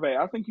paid survey.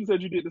 I think you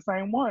said you did the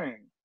same one.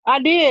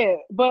 I did,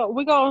 but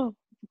we're going to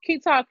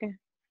keep talking.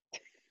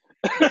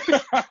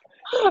 So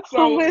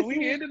I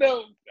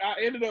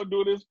ended up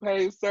doing this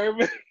paid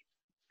survey.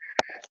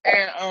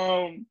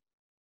 And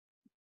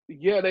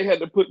yeah, they had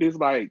to put this,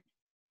 like,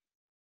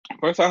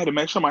 first I had to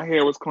make sure my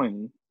hair was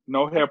clean,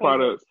 no hair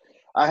products.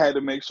 I had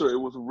to make sure it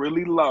was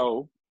really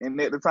low, and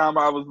at the time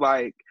I was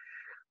like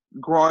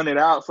growing it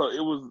out, so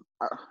it was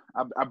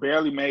I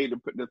barely made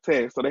the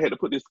test. So they had to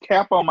put this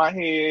cap on my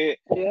head,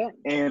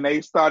 and they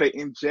started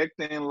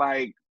injecting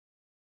like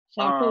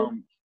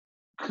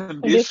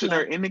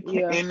conditioner in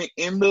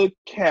the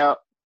cap,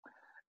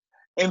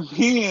 and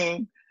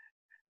then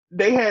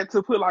they had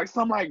to put like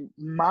some like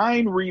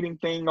mind reading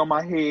thing on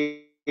my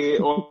head,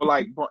 or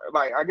like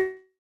I guess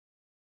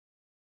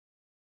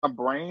a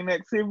brain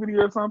activity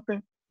or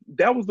something.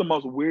 That was the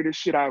most weirdest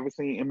shit I ever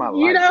seen in my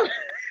life.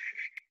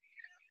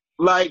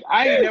 Like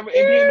I ain't never.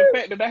 And then the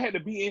fact that I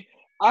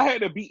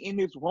had to be in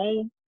this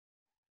room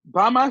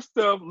by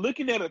myself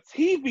looking at a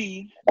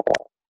TV,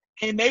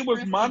 and they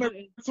was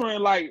monitoring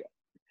like,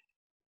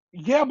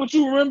 yeah, but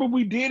you remember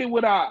we did it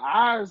with our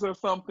eyes or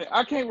something.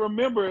 I can't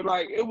remember.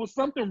 Like it was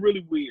something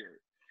really weird.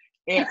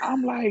 And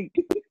I'm like,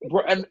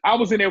 bro, and I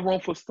was in that room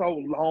for so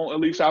long.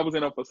 Alicia, I was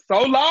in there for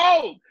so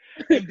long.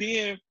 And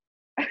then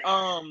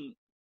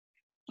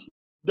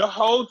the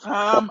whole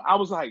time I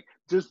was like,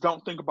 just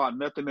don't think about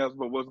nothing else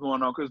but what's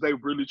going on, because they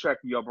really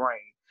tracking your brain.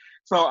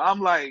 So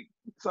I'm like,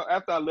 so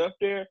after I left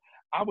there,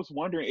 I was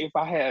wondering if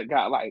I had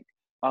got like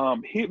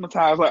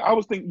hypnotized. Like I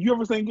was thinking, you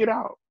ever seen Get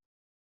Out?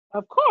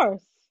 Of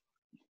course.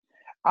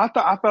 I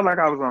felt like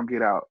I was on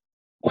Get Out.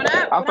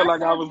 I felt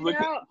like I was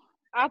looking.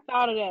 I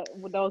thought of that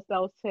with those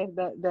tests,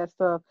 that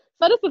stuff.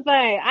 So this is the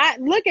thing.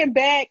 Looking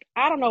back,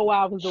 I don't know why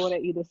I was doing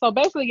that either. So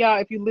basically, y'all,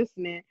 if you're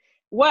listening,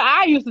 what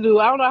I used to do,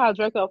 I don't know how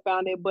Draco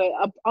found it, but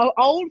an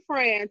old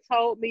friend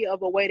told me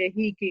of a way that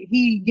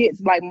he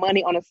gets like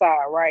money on the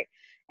side, right?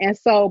 And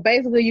so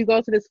basically, you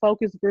go to this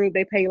focus group.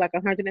 They pay like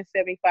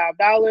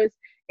 $175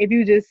 if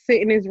you just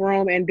sit in this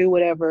room and do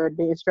whatever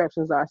the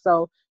instructions are.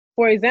 So,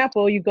 for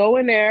example, you go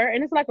in there,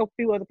 and it's like a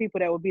few other people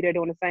that will be there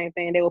doing the same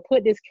thing. They will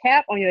put this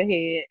cap on your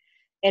head,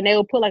 and they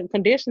will put like a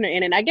conditioner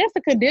in it. And I guess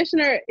the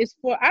conditioner is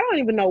for, I don't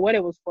even know what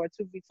it was for,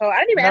 to be told. I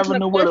didn't even ask them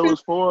questions. Never knew what it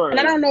was for. And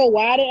I don't know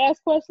why they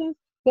ask questions.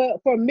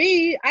 But for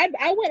me, I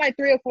went like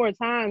 3 or 4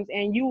 times,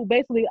 and you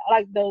basically,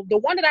 like the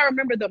one that I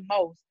remember the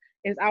most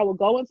is I would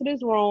go into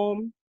this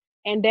room,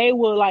 and they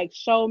will like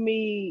show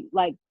me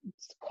like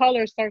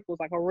color circles,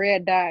 like a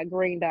red dot,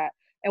 green dot.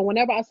 And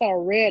whenever I saw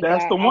a red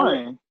That's dot, the I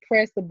would one.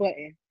 press the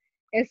button.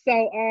 And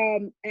so,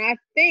 and I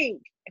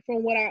think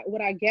from what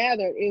I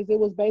gathered is it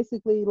was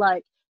basically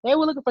like they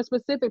were looking for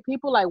specific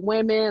people, like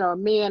women or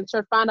men,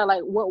 to find out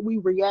like what we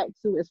react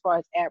to as far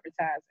as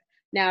advertising.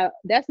 Now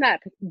that's not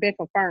been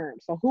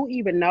confirmed, so who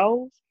even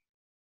knows?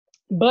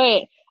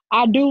 But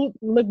I do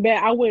look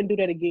back. I wouldn't do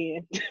that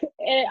again.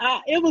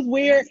 And it was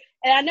weird,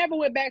 and I never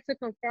went back to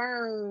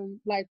confirm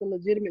like the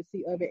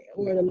legitimacy of it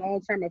or the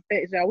long term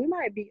effects. Y'all, we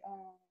might be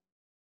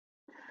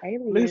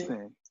aliens.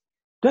 Listen,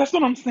 that's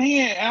what I'm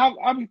saying.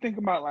 I'll be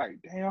thinking about like,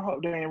 damn, I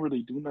hope they ain't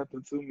really do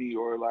nothing to me,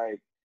 or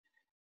like,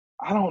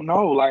 I don't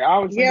know. Like I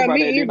was thinking Yeah, about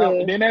me that.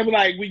 either. Then they be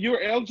like, well,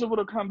 you're eligible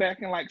to come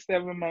back in like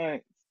 7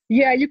 months.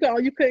 Yeah, you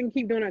couldn't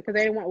keep doing it because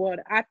they didn't want. Well,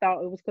 I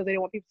thought it was because they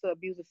didn't want people to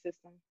abuse the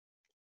system.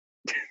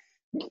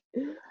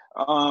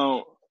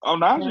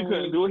 Najee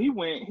couldn't do it.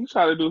 He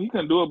tried to do it. He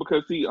couldn't do it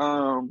because he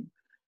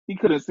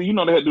couldn't see. You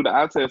know they had to do the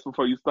eye test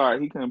before you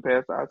start. He couldn't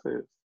pass the eye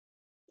test.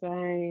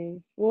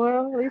 Dang.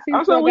 Well, at least he I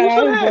said, still well, you got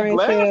should all have his had brain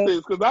glasses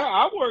cells. because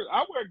I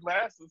wear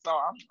glasses, so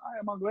I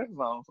have my glasses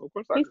on. So of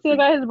course I He can still see.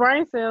 got his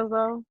brain cells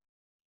though.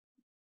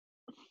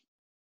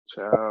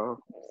 Child,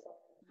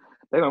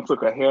 they done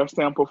took a hair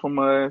sample from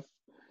us.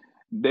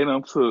 They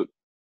done took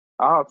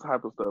all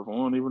type of stuff. I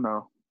don't even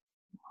know.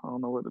 I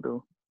don't know what to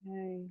do.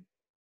 Dang.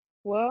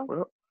 Well,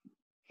 Well,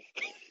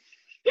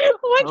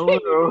 what oh can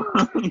you well.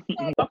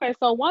 do? Okay,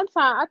 so one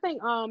time I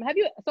think have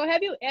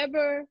you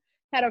ever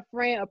had a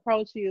friend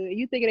approach you and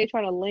you thinking they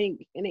trying to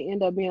link and it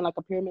end up being like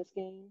a pyramid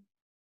scheme?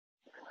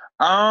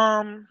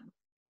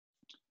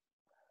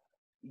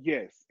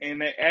 Yes,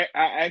 and I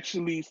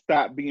actually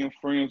stopped being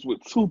friends with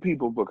two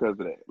people because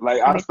of that. Like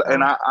Me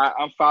too. I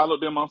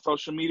unfollowed them on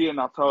social media, and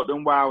I told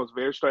them why. I was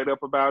very straight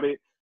up about it.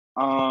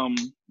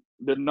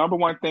 The number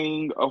one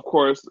thing, of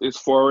course, is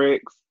Forex.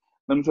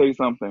 Let me tell you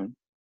something.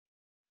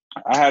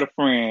 I had a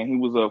friend. He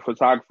was a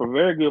photographer,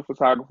 very good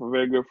photographer,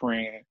 very good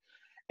friend.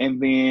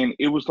 And then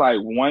it was like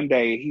one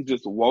day he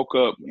just woke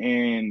up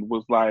and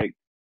was like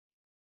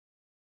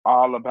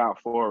all about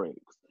Forex.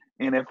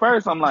 And at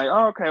first I'm like,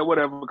 oh, okay,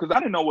 whatever, because I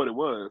didn't know what it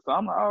was. So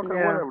I'm like, okay,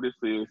 Yeah. whatever this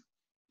is.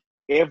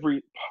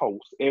 Every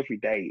post, every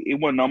day, it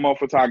wasn't no more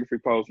photography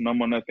posts, no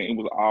more nothing. It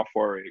was all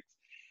Forex.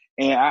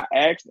 And I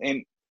asked,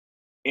 and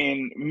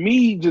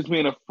me just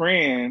being a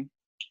friend,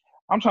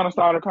 I'm trying to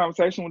start a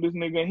conversation with this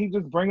nigga, and he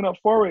just bringing up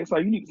Forex.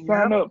 Like, you need to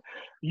sign up.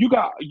 You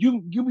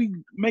be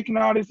making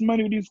all this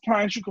money with these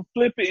clients. You can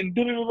flip it and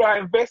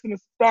invest in the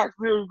stocks.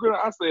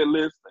 I said,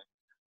 listen,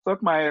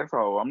 suck my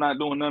asshole. I'm not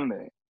doing none of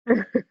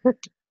that.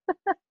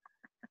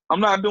 I'm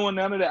not doing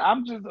none of that.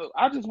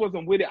 I just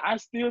wasn't with it. I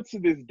still to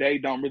this day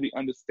don't really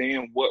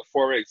understand what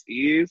Forex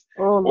is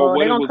Oh or Lord, what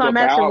they're it gonna was come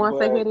at you about, once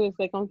they but hear this.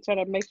 They're gonna try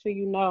to make sure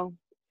you know.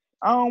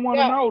 I don't want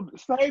to Yeah. know.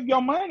 Save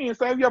your money and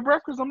save your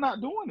breath because I'm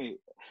not doing it.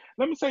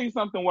 Let me tell you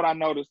something. What I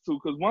noticed too,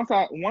 because when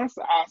I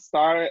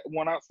started,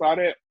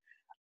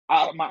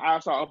 my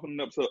eyes started opening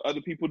up to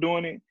other people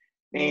doing it.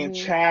 And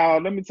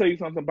child, let me tell you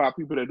something about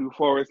people that do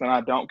Forex, and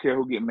I don't care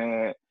who get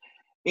mad.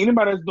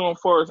 Anybody that's doing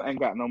Forex ain't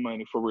got no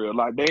money for real.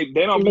 Like they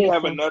don't be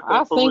having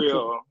nothing for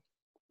real.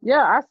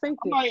 Yeah, I think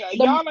I'm like,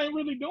 y'all ain't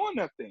really doing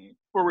nothing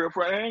for real.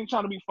 They ain't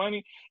trying to be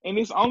funny. And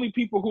it's only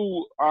people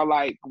who are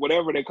like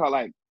whatever they call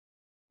like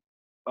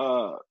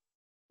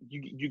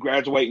you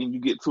graduate and you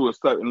get to a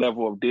certain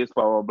level of this,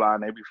 blah, blah, blah,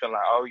 and they be feeling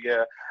like, oh,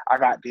 yeah, I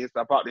got this.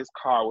 I bought this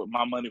car with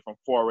my money from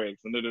Forex.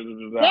 And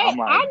I'm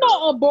like, I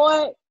know a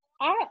boy.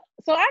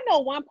 I know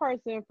one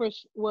person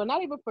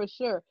not even for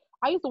sure.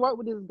 I used to work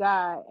with this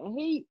guy,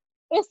 and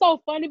it's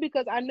so funny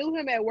because I knew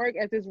him at work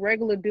as this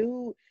regular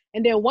dude.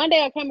 And then one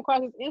day I came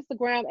across his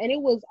Instagram, and it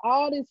was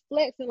all this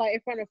flexing, like in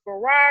front of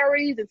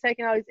Ferraris and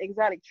taking all these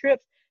exotic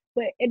trips.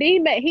 And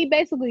he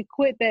basically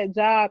quit that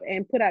job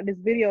and put out this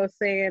video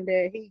saying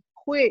that he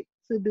quit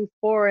to do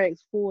Forex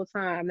full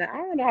time. Now I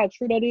don't know how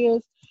true that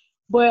is,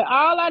 but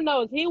all I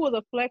know is he was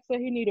a flexer.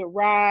 He needed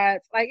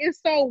rides. Like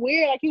it's so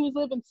weird. Like he was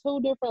living two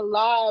different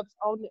lives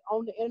on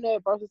the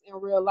internet versus in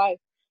real life.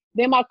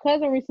 Then my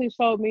cousin recently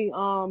showed me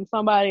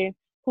somebody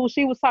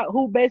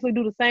who basically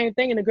do the same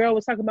thing, and the girl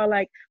was talking about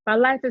like my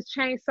life has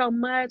changed so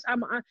much.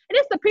 And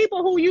it's the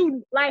people who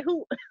you like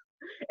who.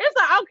 It's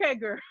like okay,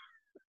 girl.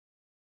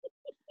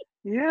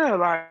 yeah,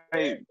 like you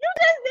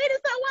just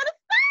needed someone to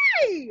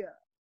stay.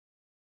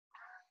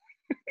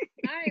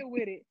 I ain't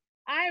with it.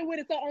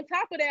 So on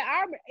top of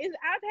that,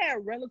 I've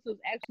had relatives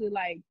actually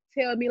like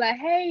tell me like,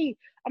 "Hey,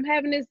 I'm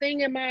having this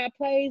thing in my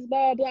place,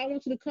 blah blah. I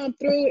want you to come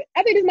through."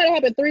 I think this might have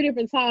happened 3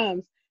 different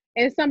times,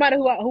 and somebody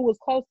who was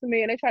close to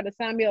me and they tried to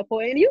sign me up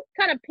for it. And you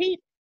kind of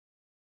peep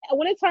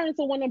when it turned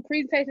into one of them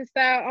presentation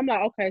style. I'm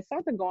like, okay,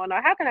 something going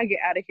on. How can I get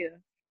out of here?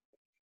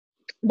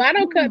 But I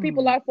don't cut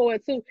people off for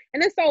it too.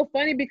 And it's so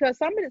funny because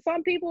some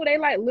people they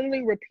like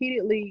literally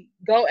repeatedly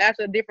go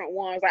after different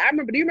ones. Like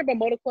do you remember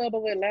Motor Club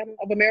of Atlanta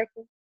of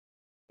America?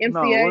 MCA?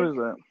 No, what is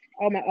that?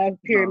 Oh my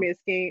pyramid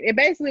scheme. It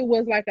basically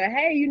was like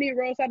hey, you need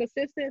roadside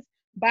assistance,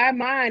 buy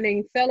mine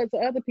and sell it to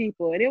other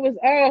people. And it was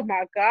oh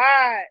my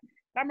God.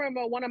 I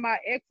remember one of my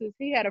exes,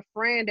 he had a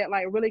friend that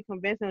like really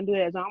convinced him to do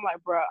that job. I'm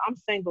like, bro, I'm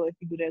single if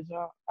you do that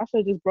job. I should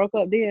have just broke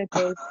up then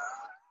because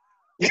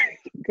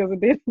of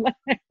this.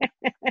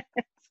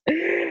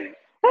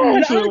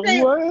 The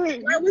only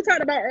thing like we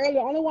talked about earlier, the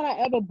only one I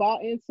ever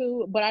bought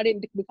into, but I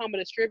didn't become a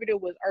distributor,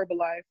 was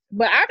Herbalife.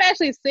 But I've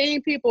actually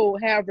seen people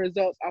have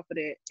results off of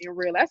that in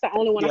real. That's the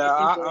only one.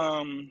 Yeah,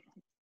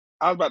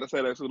 I was about to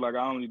say that too. Like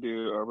I only did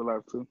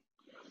Herbalife too.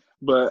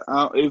 But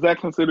is that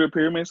considered a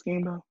pyramid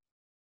scheme though?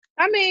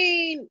 I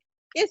mean,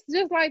 it's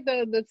just like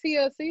the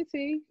TLCT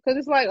because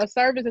it's like a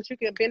service that you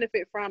can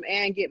benefit from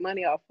and get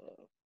money off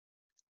of.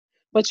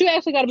 But you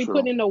actually got to be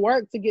putting in the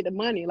work to get the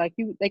money. Like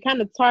they kind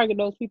of target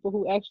those people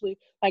who actually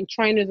like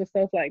trainers and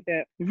stuff like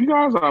that. If you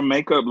guys are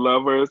makeup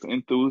lovers,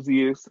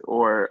 enthusiasts,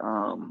 or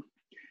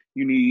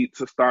you need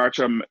to start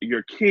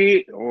your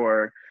kit,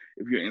 or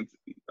if you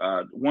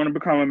want to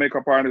become a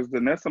makeup artist,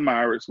 Vanessa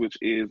Myers, which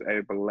is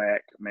a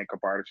Black makeup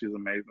artist, she's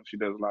amazing. She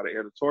does a lot of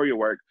editorial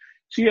work.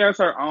 She has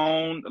her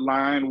own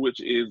line,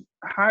 which is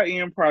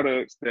high-end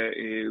products that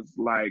is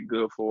like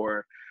good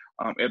for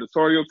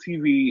editorial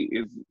TV,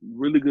 is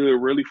really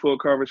good, really full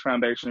coverage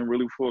foundation,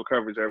 really full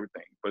coverage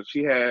everything. But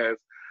she has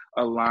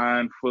a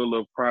line full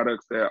of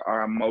products that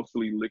are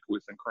mostly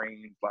liquids and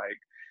creams, like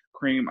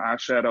cream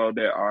eyeshadow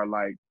that are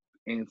like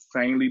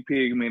insanely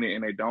pigmented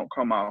and they don't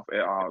come off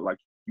at all. Like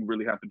you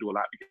really have to do a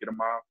lot to get them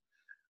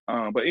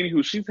off. But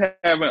anywho, she's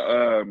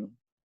having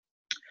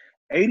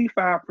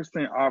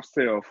 85% off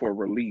sale for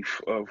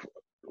relief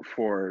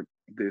for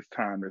this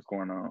time that's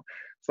going on.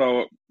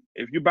 So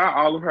if you buy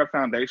all of her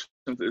foundations,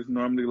 it's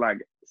normally like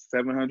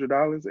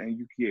 $700, and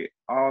you get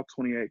all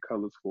 28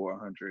 colors for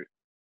 $100.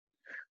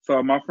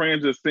 So my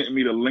friend just sent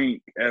me the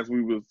link as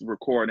we was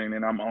recording,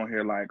 and I'm on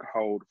here like,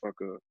 hold the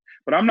fuck up.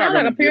 But I'm not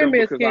going to get them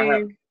because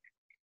scheme.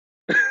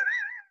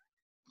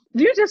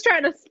 You just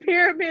trying to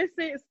pyramid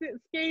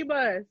scheme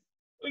us?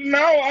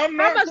 No, I'm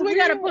not. How much we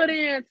got to put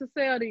in to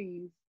sell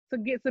these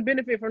to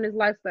benefit from this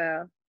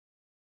lifestyle?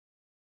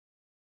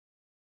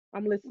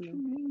 I'm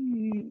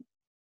listening.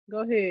 Go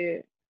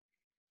ahead.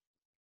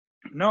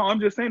 No, I'm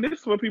just saying this is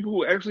for people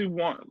who actually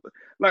want.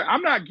 Like,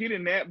 I'm not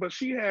getting that, but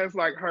she has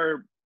like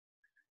her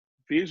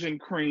vision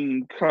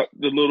cream.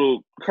 The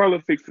little color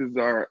fixes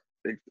are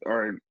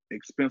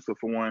expensive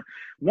for one.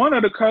 One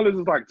of the colors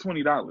is like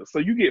 $20, so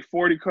you get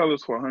 40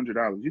 colors for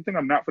 $100. You think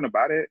I'm not gonna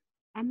buy that?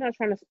 I'm not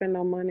trying to spend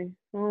no money.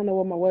 I don't know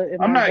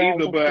I'm not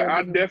either, but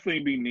I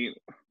definitely be needing.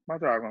 My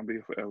job gonna be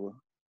forever.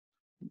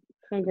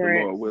 Congrats.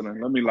 The Lord willing.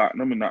 Let me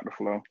knock the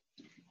flow.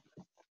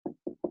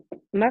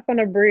 I'm not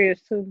gonna bridge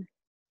too.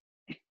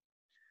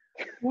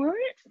 What?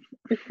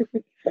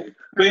 But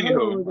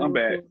anywho, I'm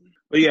back.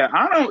 But yeah,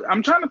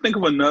 I'm trying to think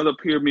of another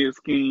pyramid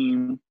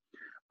scheme.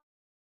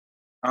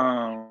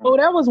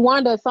 There was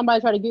one that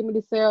somebody tried to get me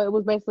to sell. It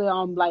was basically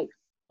like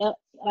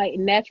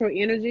natural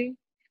energy.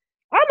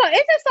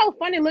 It's just so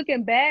funny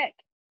looking back.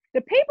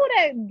 The people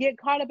that get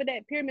caught up in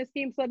that pyramid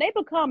scheme, so they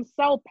become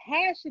so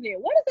passionate.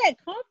 Where does that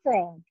come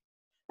from?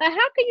 Like,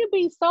 how can you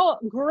be so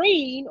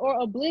green or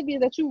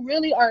oblivious that you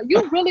really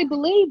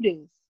believe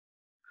this?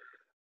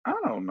 I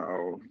don't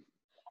know.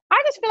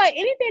 I just feel like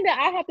anything that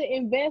I have to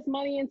invest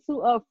money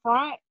into up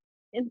front,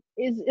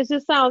 it's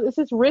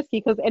just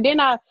risky and then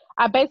I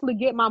basically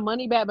get my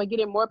money back by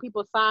getting more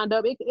people signed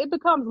up. It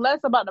becomes less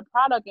about the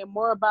product and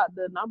more about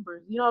the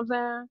numbers. You know what I'm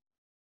saying?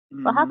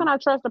 Mm-hmm. But how can I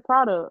trust the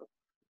product?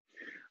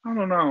 I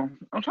don't know.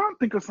 I'm trying to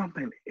think of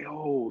something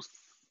else.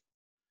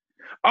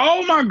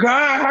 Oh my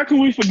God, how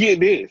can we forget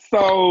this?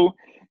 So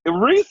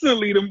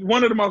recently,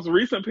 one of the most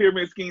recent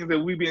pyramid schemes that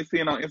we've been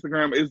seeing on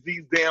Instagram is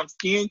these damn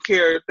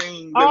skincare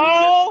things. Is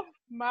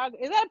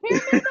that a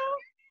pyramid though?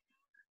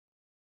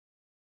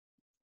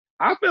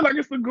 I feel like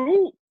it's the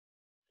goop.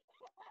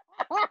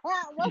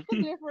 What's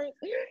the difference?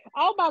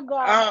 Oh my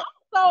God.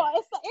 So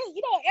it's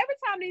every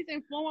time these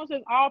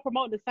influencers all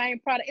promote the same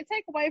product, it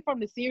takes away from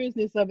the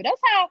seriousness of it. That's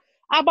how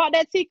I bought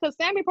that tea, because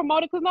Sammy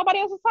promoted because nobody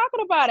else was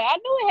talking about it. I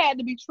knew it had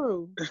to be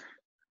true.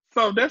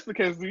 So if that's the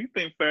case, do you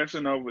think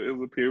Fashion Nova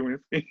is a pyramid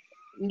scheme?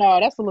 No,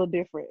 that's a little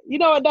different. You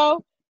know what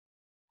though?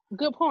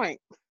 Good point.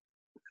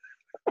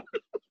 I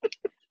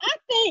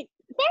think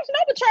Fashion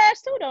Nova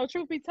trash too though,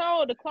 truth be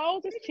told. The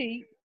clothes is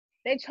cheap.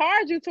 They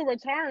charge you to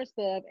return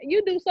stuff. And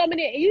you do so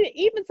many,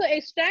 even to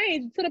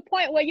exchange to the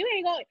point where you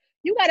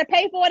got to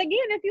pay for it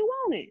again if you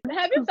want it.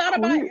 Have you thought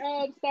about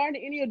starting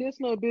any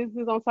additional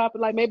business on top of,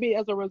 like, maybe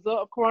as a result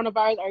of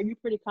coronavirus? Or are you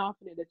pretty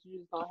confident that you're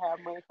just going to have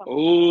money coming?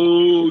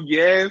 Oh,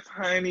 yes,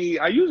 honey.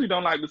 I usually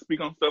don't like to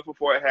speak on stuff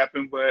before it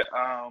happens, but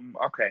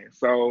okay.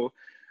 So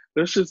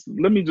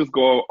let me just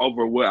go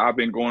over what I've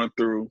been going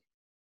through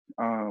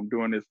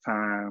during this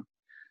time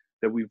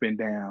that we've been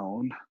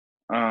down.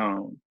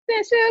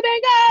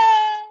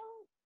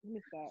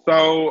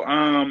 So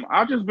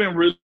I've just been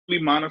really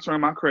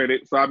monitoring my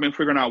credit. So I've been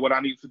figuring out what I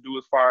need to do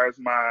as far as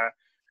my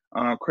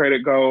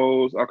credit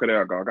goes. Okay,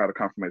 there I go. I got a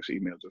confirmation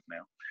email just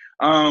now.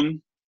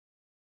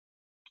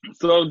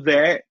 So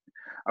that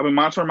I've been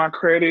monitoring my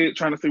credit,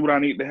 trying to see what I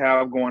need to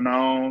have going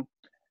on.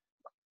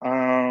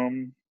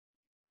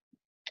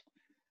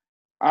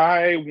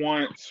 I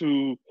want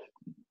to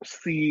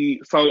see,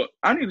 so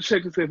I need to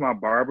check to see if my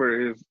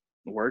barber is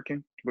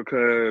working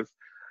because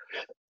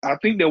I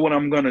think that what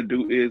I'm gonna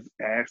do is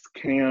ask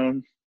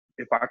him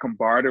if I can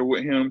barter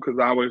with him because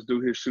I always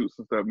do his shoots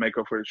and stuff,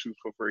 makeup for his shoots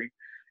for free.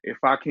 If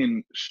I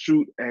can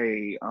shoot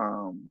a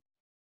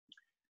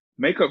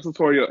makeup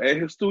tutorial at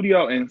his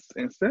studio and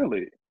sell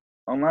it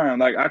online,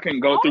 like I can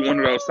go through one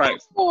of those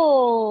sites.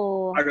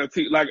 Oh,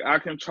 Like I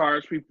can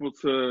charge people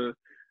to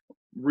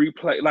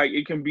replay. Like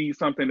it can be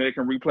something that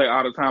can replay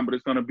all the time, but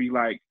it's gonna be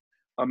like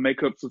a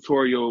makeup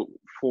tutorial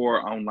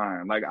for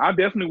online. Like I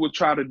definitely would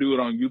try to do it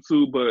on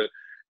YouTube, but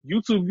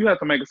YouTube you have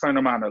to make a certain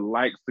amount of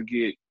likes to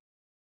get.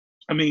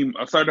 I mean,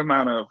 a certain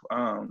amount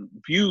of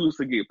views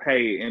to get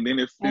paid, and then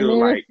it's and still then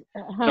like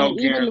no honey, even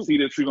guarantee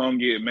that you're gonna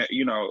get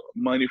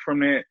money from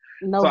that.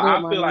 no So good I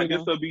feel money like either.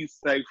 this will be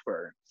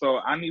safer. So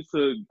I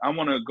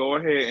want to go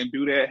ahead and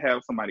do that.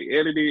 Have somebody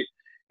edit it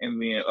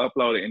and then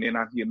upload it, and then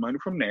I can get money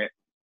from that.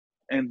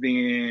 And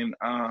then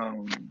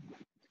I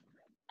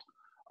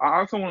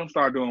also want to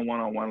start doing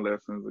one-on-one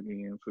lessons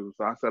again too.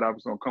 So I said I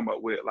was gonna come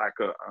up with like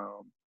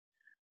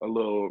a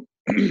little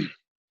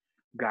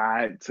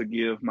guide to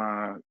give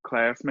my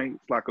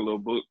classmates, like a little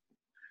book.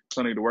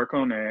 So I need to work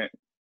on that.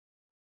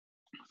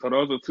 So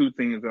those are two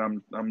things that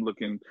I'm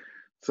looking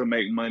to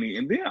make money.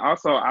 And then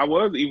also I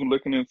was even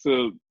looking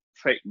into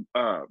take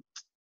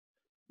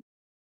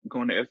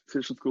going to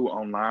esthetician school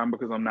online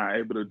because I'm not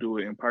able to do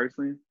it in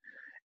person.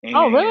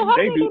 Oh, really? And How do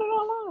they they do do that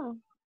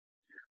online?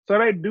 so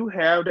they do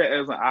have that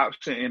as an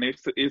option, and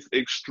it's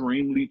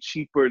extremely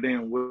cheaper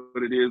than what it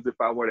is if I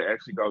were to actually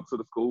go to the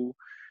school.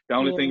 The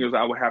only thing Yeah. is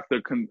I would have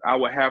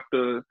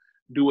to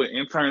do an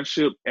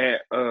internship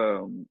at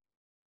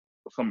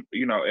some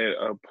at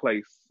a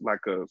place like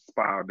a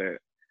spa that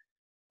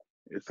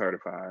is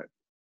certified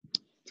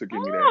to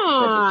give me that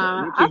type of stuff,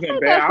 which I isn't think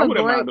bad. that's I a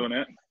wouldn't great. mind doing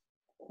that.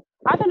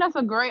 I think that's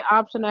a great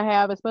option to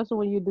have, especially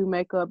when you do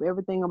makeup.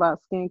 Everything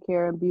about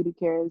skincare and beauty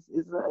care is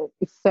an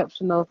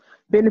exceptional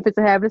benefit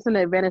to have. It's an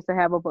advantage to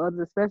have over others,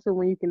 especially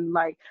when you can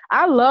like.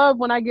 I love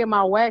when I get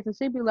my wax and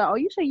she be like, "Oh,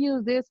 you should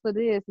use this for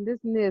this and this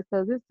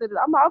because this."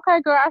 I'm like,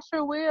 "Okay, girl, I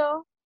sure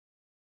will.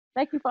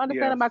 Thank you for Yes.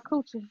 understanding my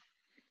coochie."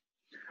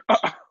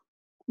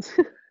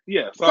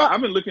 Yeah, so So,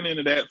 I've been looking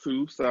into that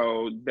too.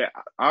 So that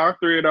all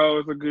three of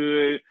those are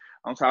good.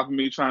 On top of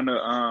me trying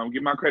to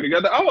get my credit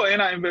together. Oh,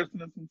 and I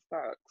invested in some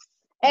stocks.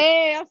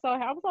 hey, I'm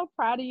so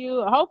proud of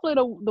you. Hopefully,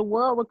 the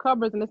world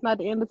recovers and it's not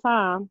the end of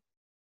time.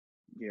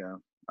 Yeah,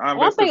 I One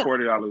invested thing,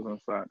 $40 in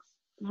stocks.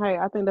 hey,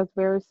 I think that's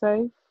very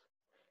safe,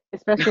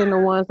 especially in the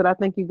ones that I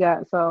think you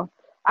got. So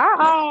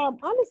I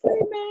honestly,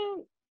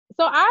 man.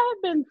 So I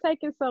have been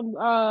taking some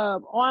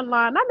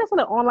online, not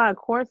necessarily online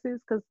courses,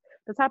 because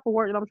the type of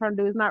work that I'm trying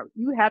to do is not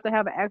you have to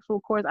have an actual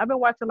course. I've been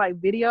watching like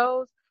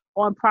videos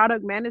on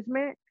product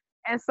management.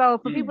 And so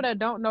for people Mm. that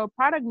don't know,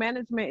 product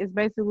management is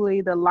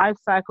basically the life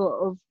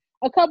cycle of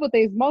a couple of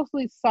things,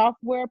 mostly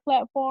software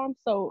platforms.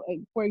 So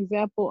for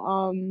example,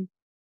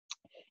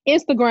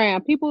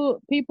 Instagram. People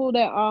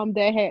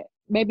that had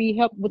maybe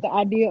helped with the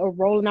idea of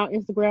rolling out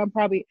Instagram,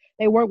 probably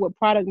they work with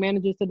product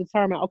managers to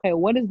determine, okay,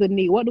 what is the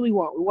need? What do we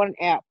want? We want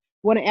an app.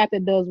 We want an app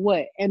that does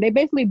what? And they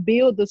basically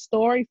build the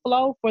story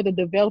flow for the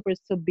developers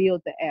to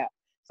build the app.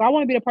 So I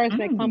want to be the person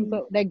that comes Mm.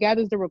 up that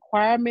gathers the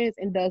requirements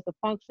and does the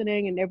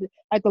functioning and everything,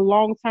 like the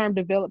long term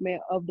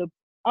development of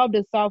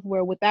the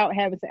software without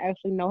having to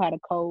actually know how to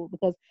code,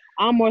 because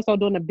I'm more so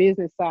doing the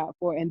business side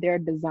for it and they're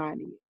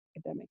designing it,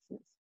 if that makes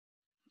sense.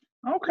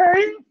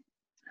 Okay.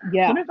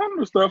 Yeah. When it comes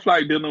to stuff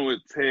like dealing with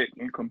tech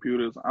and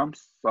computers, I'm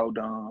so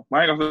dumb.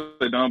 I ain't gonna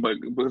say dumb, but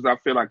because I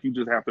feel like you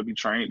just have to be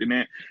trained in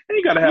that, and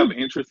you gotta have an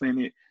interest in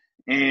it.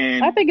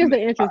 I And think it's the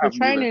I interest. The have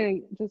neither.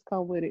 training just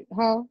come with it,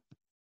 huh?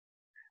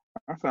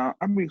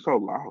 I'm being so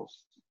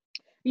lost.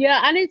 Yeah,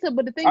 I need to.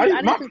 But the thing is, I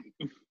I need my to.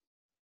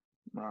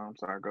 no, I'm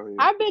sorry. Go ahead.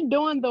 I've been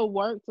doing the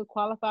work to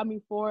qualify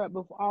me for it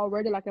before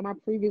already. Like in my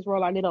previous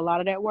role, I did a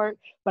lot of that work.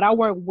 But I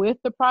work with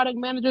the product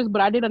managers.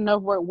 But I did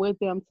enough work with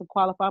them to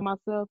qualify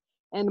myself.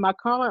 And my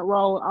current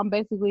role, I'm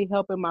basically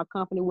helping my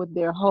company with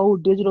their whole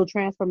digital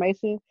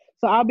transformation.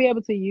 So I'll be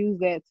able to use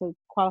that to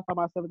qualify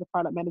myself as a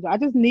product manager. I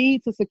just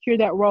need to secure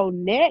that role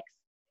next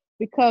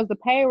because the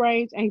pay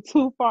range ain't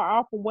too far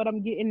off from what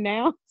I'm getting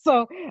now.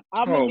 So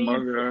I'm gonna Oh my need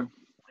god.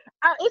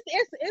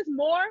 it's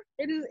more.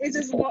 It is it's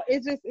just more.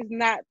 It's just it's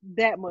not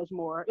that much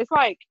more. It's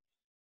like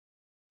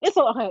it's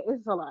a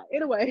lot.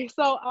 Anyway,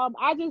 so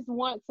I just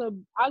want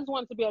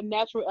it to be a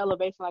natural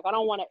elevation. Like I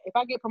don't want to if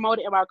I get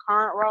promoted in my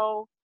current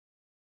role,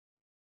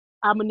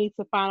 I'm gonna need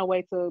to find a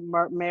way to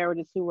marry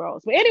the two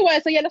roles. But anyway,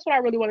 so yeah, that's what I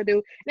really want to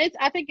do. And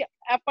I think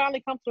I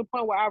finally come to the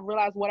point where I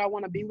realized what I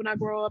want to be when I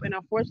grow up. And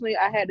unfortunately,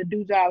 I had to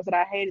do jobs that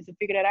I hated to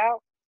figure that out.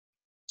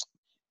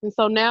 And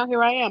so now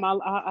here I am.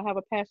 I have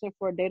a passion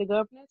for data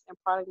governance and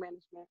product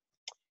management.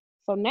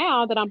 So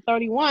now that I'm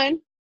 31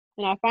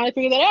 and I finally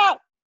figured that out,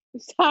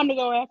 it's time to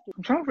go after it.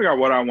 I'm trying to figure out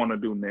what I want to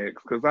do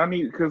next because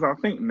I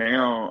think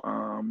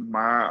now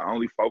my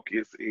only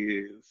focus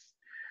is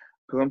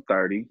because I'm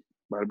 30,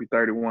 about to be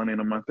 31 in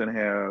a month and a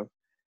half,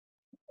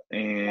 God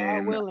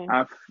and willing.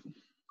 I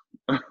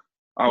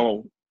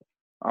oh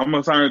I'm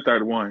gonna turn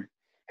 31.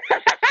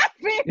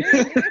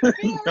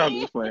 I'm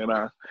just playing.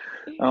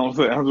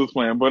 I'm just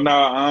playing. But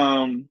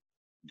no,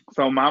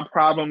 so my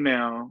problem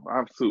now, I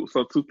have two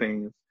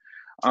things.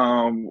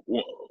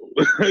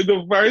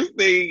 The first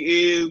thing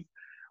is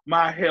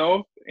my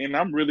health, and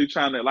I'm really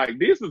trying to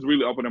this is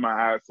really opening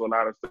my eyes to a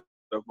lot of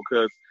stuff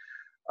because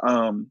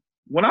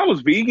when I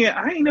was vegan,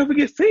 I ain't never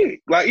get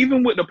sick. Like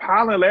even with the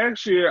pollen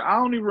last year, I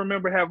don't even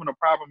remember having a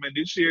problem. And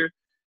this year,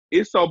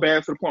 it's so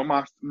bad to the point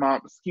my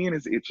skin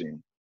is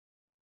itching.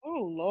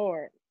 Oh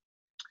Lord!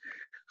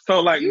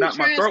 So like, You not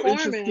my throat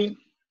itches. transforming.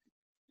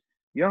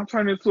 Yeah, I'm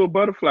turning into a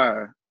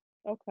butterfly.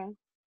 Okay.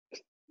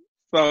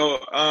 So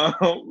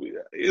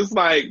it's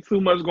like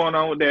too much going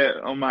on with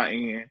that on my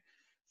end.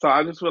 So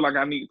I just feel like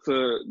I need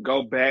to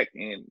go back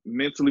and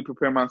mentally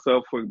prepare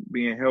myself for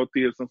being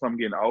healthier since I'm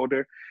getting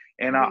older.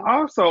 And I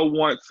also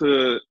want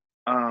to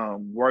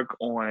work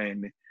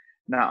on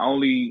not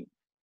only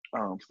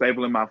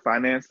stabling my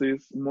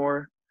finances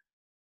more,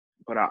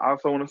 but I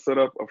also want to set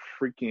up a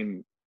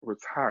freaking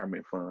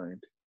retirement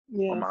fund on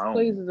Yes, my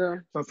please own.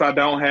 do. Since I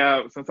don't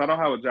have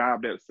a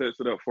job that sets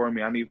it up for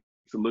me, I need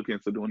to look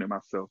into doing it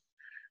myself.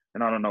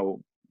 And I don't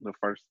know the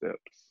first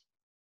steps.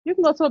 You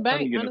can go to a How do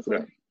bank, you get into honestly.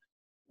 that?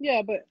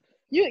 Yeah, but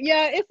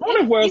it's I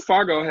wonder if Wells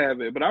Fargo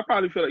have it, but I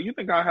probably feel like you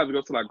think I have to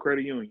go to like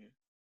credit union.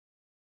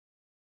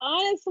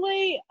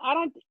 honestly, I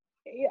don't.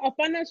 A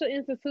financial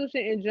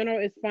institution in general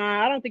is fine.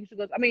 I don't think you should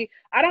go. I mean,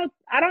 I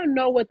don't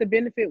know what the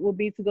benefit will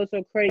be to go to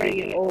a credit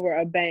union over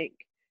a bank.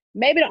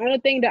 Maybe the only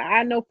thing that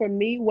I know for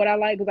me, what I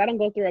like, because I don't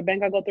go through a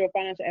bank, I go through a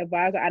financial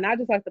advisor, and I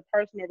just like the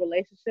personal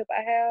relationship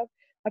I have.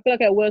 I feel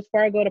like at Wells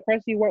Fargo, the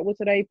person you work with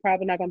today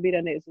probably not gonna be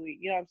there next week.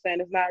 You know what I'm saying?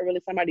 It's not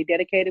really somebody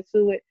dedicated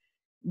to it.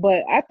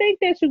 But I think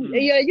that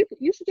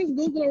you should just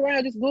Google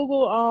around. Just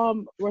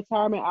Google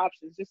retirement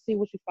options. Just see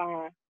what you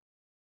find.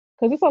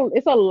 Because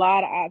it's a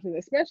lot of options,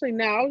 especially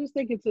now. I was just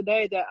thinking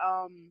today that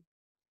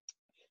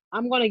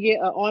I'm gonna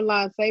get an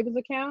online savings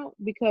account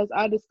because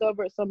I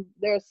discovered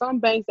there are some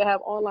banks that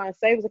have online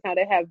savings account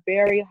that have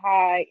very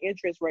high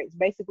interest rates.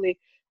 Basically,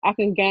 I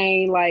can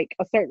gain like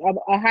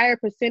a higher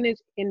percentage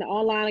in the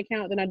online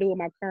account than I do with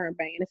my current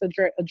bank, and it's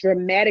a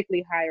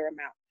dramatically higher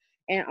amount.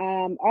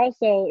 And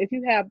also,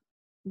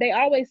 they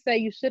always say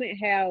you shouldn't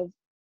have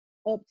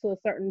up to a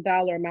certain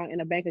dollar amount in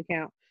a bank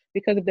account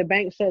because if the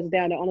bank shuts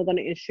down, they're only going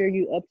to insure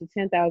you up to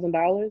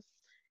 $10,000.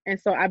 And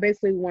so I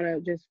basically want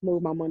to just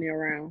move my money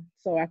around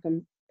so I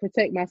can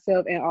protect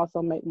myself and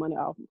also make money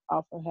off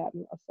of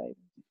having a savings.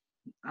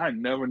 I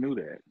never knew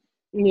that.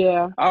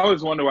 Yeah, I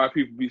always wonder why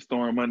people be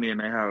storing money in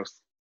their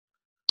house.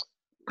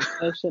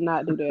 they should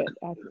not do that.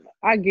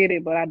 I get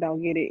it, but I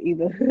don't get it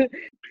either.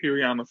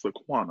 Periana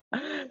Sequana.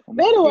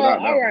 Anyway,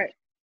 all right.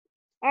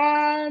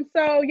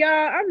 So y'all,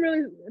 I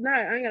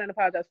ain't gonna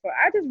apologize for it.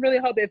 I just really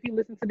hope that if you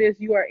listen to this,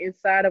 you are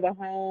inside of a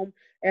home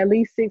at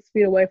least 6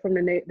 feet away from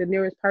the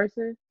nearest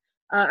person.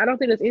 I don't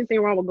think there's anything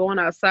wrong with going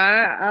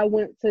outside. I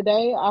went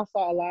today. I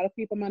saw a lot of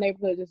people in my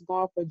neighborhood just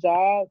going for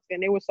jogs,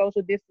 and they were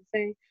social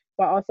distancing,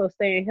 but also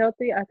staying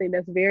healthy. I think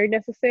that's very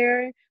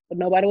necessary. But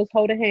nobody was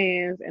holding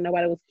hands and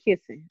nobody was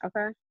kissing.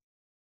 Okay.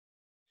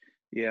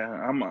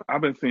 Yeah,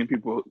 I've been seeing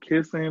people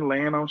kissing,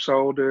 laying on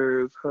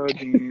shoulders,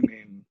 hugging,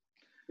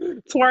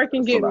 and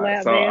Twerking, getting lot.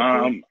 lap So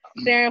dancing,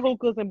 sharing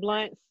hookahs and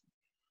blunts.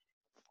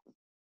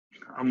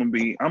 I'm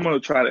gonna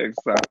try to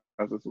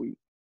exercise this week.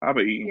 I've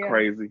been eating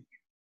crazy.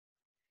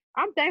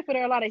 I'm thankful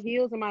there are a lot of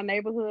hills in my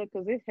neighborhood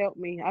because it helped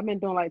me. I've been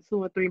doing like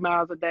 2 or 3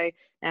 miles a day.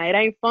 Now it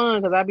ain't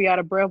fun because I be out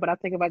of breath, but I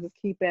think if I just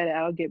keep at it,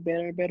 I'll get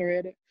better and better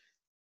at it.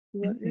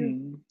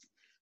 Mm-hmm.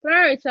 All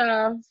right,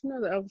 y'all. It's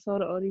another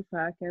episode of OD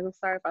Podcast. I'm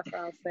sorry if I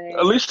sound sad.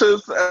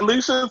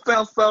 Alicia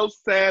sounds so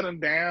sad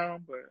and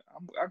down, but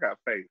I got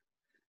faith.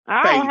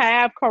 I don't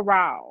have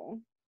corral.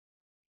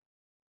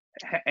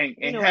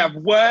 And have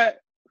what?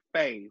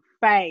 Faith.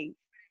 Faith.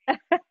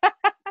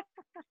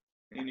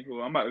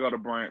 Anywho, I'm about to go to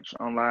brunch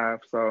on live,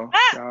 so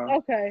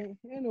okay.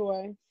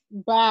 Anyway,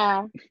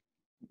 bye.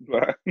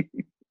 Bye.